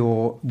with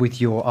your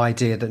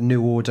idea that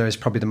New Order is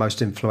probably the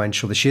most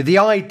influential this year. The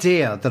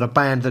idea that a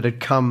band that had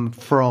come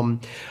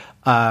from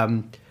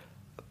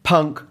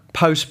punk,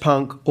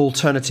 post-punk,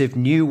 alternative,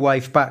 new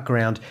wave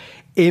background,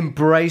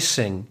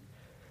 embracing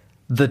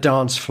the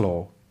dance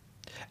floor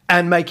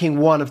and making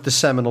one of the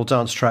seminal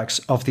dance tracks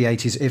of the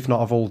 80s, if not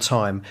of all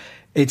time,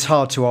 it's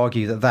hard to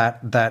argue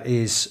that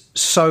is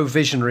so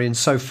visionary and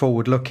so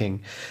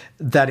forward-looking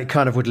that it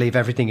kind of would leave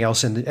everything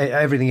else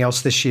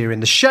this year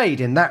in the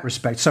shade in that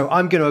respect. So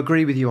I'm going to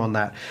agree with you on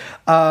that.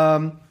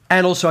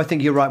 And also, I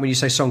think you're right when you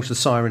say Songs to the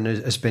Siren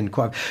has been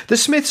quite... The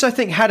Smiths, I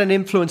think, had an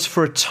influence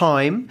for a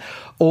time,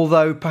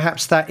 although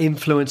perhaps that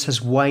influence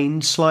has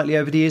waned slightly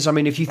over the years. I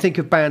mean, if you think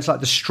of bands like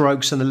the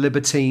Strokes and the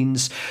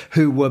Libertines,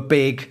 who were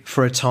big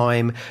for a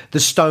time, the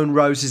Stone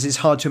Roses, it's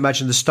hard to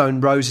imagine the Stone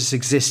Roses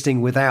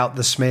existing without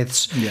the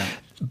Smiths. Yeah.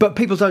 But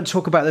people don't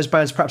talk about those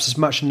bands perhaps as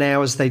much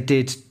now as they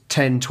did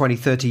 10, 20,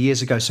 30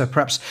 years ago. So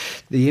perhaps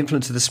the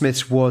influence of the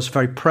Smiths was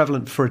very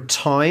prevalent for a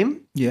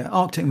time. Yeah,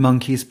 Arctic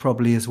Monkeys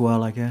probably as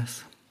well, I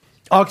guess.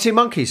 Arctic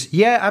Monkeys,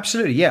 yeah,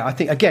 absolutely, yeah. I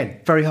think, again,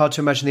 very hard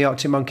to imagine the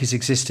Arctic Monkeys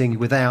existing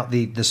without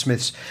the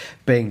Smiths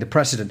being the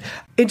precedent.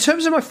 In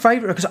terms of my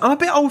favourite, because I'm a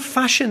bit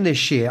old-fashioned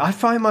this year, I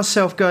find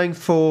myself going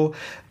for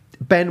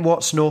Ben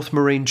Watt's North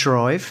Marine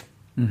Drive,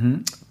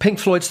 Pink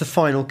Floyd's The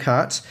Final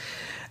Cut,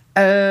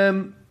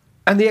 and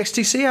the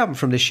XTC album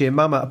from this year,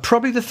 Mama, are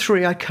probably the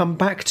 3 I come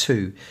back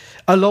to,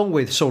 along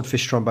with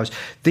Swordfish Trombones,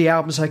 the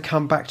albums I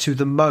come back to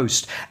the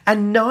most.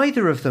 And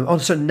neither of them,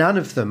 also none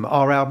of them,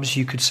 are albums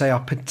you could say are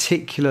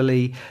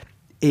particularly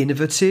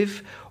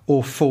innovative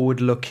or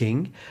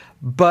forward-looking.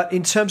 But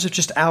in terms of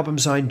just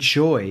albums I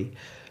enjoy,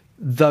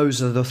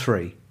 those are the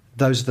 3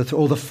 Those are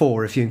or the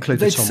four, if you include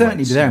the They'd Tom certainly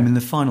Waits. be there. I mean,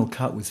 the final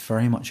cut was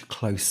very much a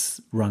close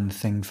run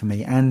thing for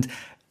me. And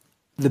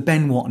the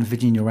Ben Watt and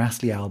Virginia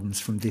Astley albums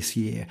from this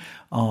year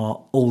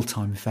are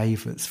all-time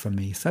favourites for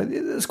me. So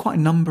there's quite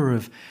a number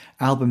of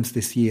albums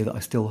this year that I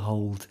still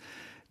hold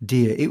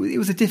dear. It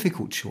was a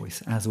difficult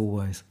choice, as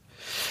always.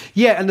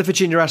 Yeah, and the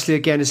Virginia Astley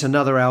again is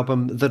another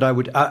album that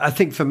I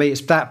think for me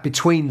it's that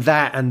between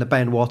that and the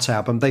Ben Watt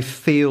album, they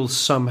feel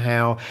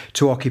somehow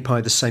to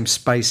occupy the same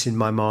space in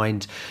my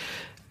mind.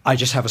 I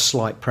just have a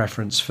slight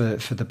preference for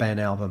the Ben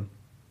album.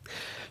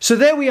 So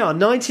there we are,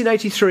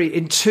 1983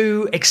 in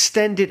 2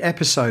 extended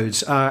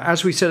episodes.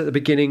 As we said at the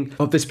beginning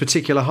of this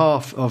particular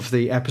half of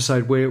the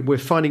episode, we're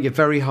finding it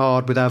very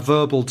hard with our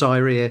verbal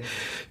diarrhea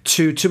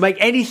to make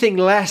anything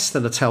less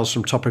than a Tales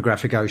from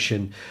Topographic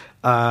Ocean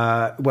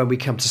when we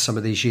come to some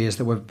of these years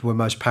that we're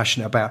most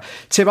passionate about.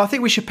 Tim, I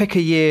think we should pick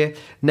a year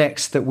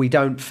next that we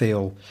don't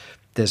feel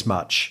there's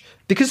much.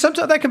 Because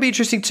sometimes that can be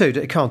interesting too,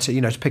 can't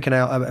it?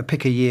 To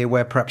pick a year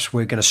where perhaps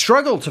we're going to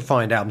struggle to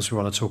find albums we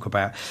want to talk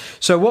about.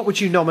 So what would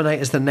you nominate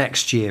as the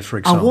next year, for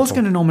example? I was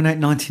going to nominate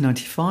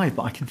 1995,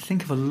 but I can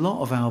think of a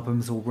lot of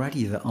albums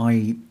already that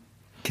I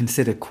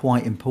consider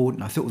quite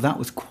important. I thought that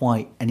was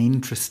quite an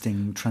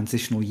interesting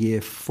transitional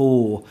year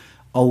for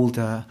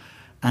older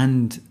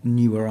and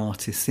newer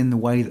artists in the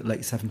way that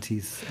late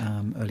 70s,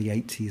 early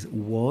 80s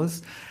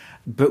was.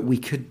 But we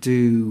could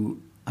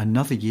do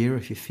another year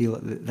if you feel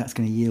that that's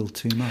going to yield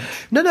too much.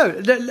 No.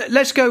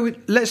 Let's go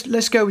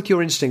with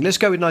your instinct. Let's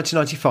go with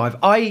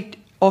 1995.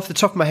 Off the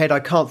top of my head,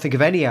 I can't think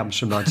of any albums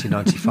from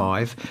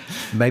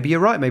 1995. Maybe you're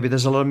right. Maybe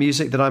there's a lot of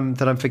music that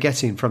I'm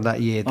forgetting from that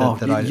year.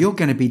 You're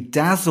going to be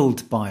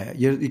dazzled by it.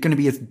 You're going to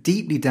be as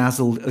deeply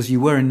dazzled as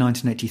you were in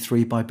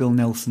 1983 by Bill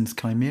Nelson's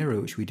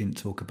Chimera, which we didn't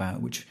talk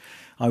about, which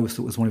I always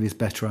thought was one of his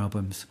better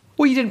albums.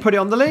 Well, you didn't put it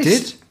on the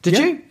list. Did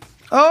you?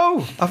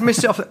 Oh, I've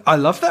missed it off. I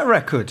love that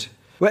record.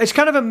 Well, it's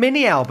kind of a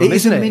mini album,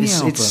 isn't it? It is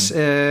a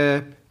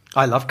mini album.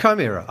 I love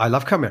Chimera.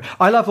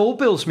 I love all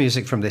Bill's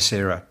music from this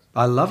era.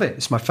 I love it.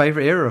 It's my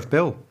favourite era of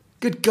Bill.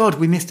 Good God,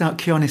 we missed out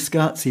Chione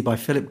Scarzi by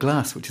Philip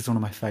Glass, which is one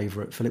of my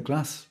favourite Philip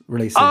Glass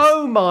releases.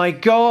 Oh my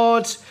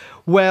God!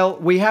 Well,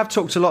 we have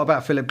talked a lot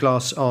about Philip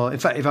Glass. In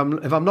fact, if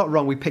I'm not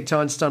wrong, we picked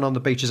Einstein on the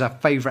Beach as our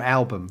favourite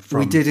album from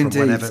we did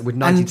indeed. With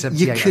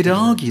 1978. And you could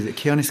argue that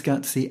Chione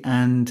Scarzi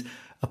and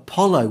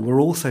Apollo were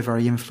also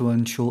very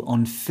influential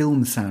on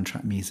film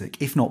soundtrack music,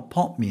 if not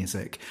pop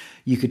music.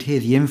 You could hear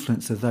the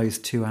influence of those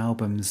two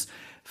albums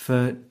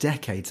for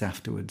decades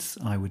afterwards,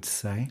 I would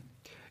say.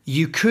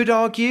 You could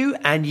argue,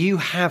 and you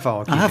have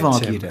argued. I have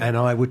argued Tim, it. and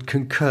I would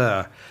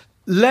concur.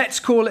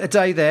 Let's call it a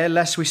day there,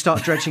 lest we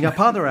start dredging up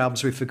other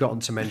albums we've forgotten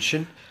to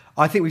mention.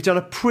 I think we've done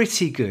a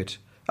pretty good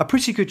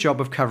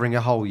job of covering a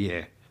whole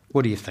year.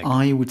 What do you think?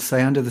 I would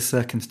say, under the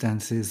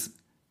circumstances,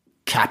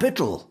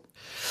 capital.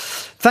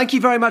 Thank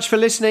you very much for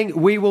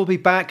listening. We will be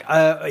back.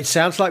 It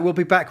sounds like we'll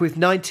be back with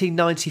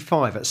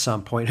 1995 at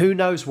some point. Who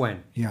knows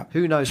when? Yeah.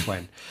 Who knows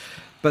when?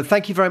 But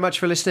thank you very much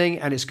for listening,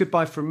 and it's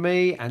goodbye from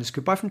me, and it's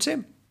goodbye from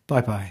Tim.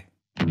 Bye-bye.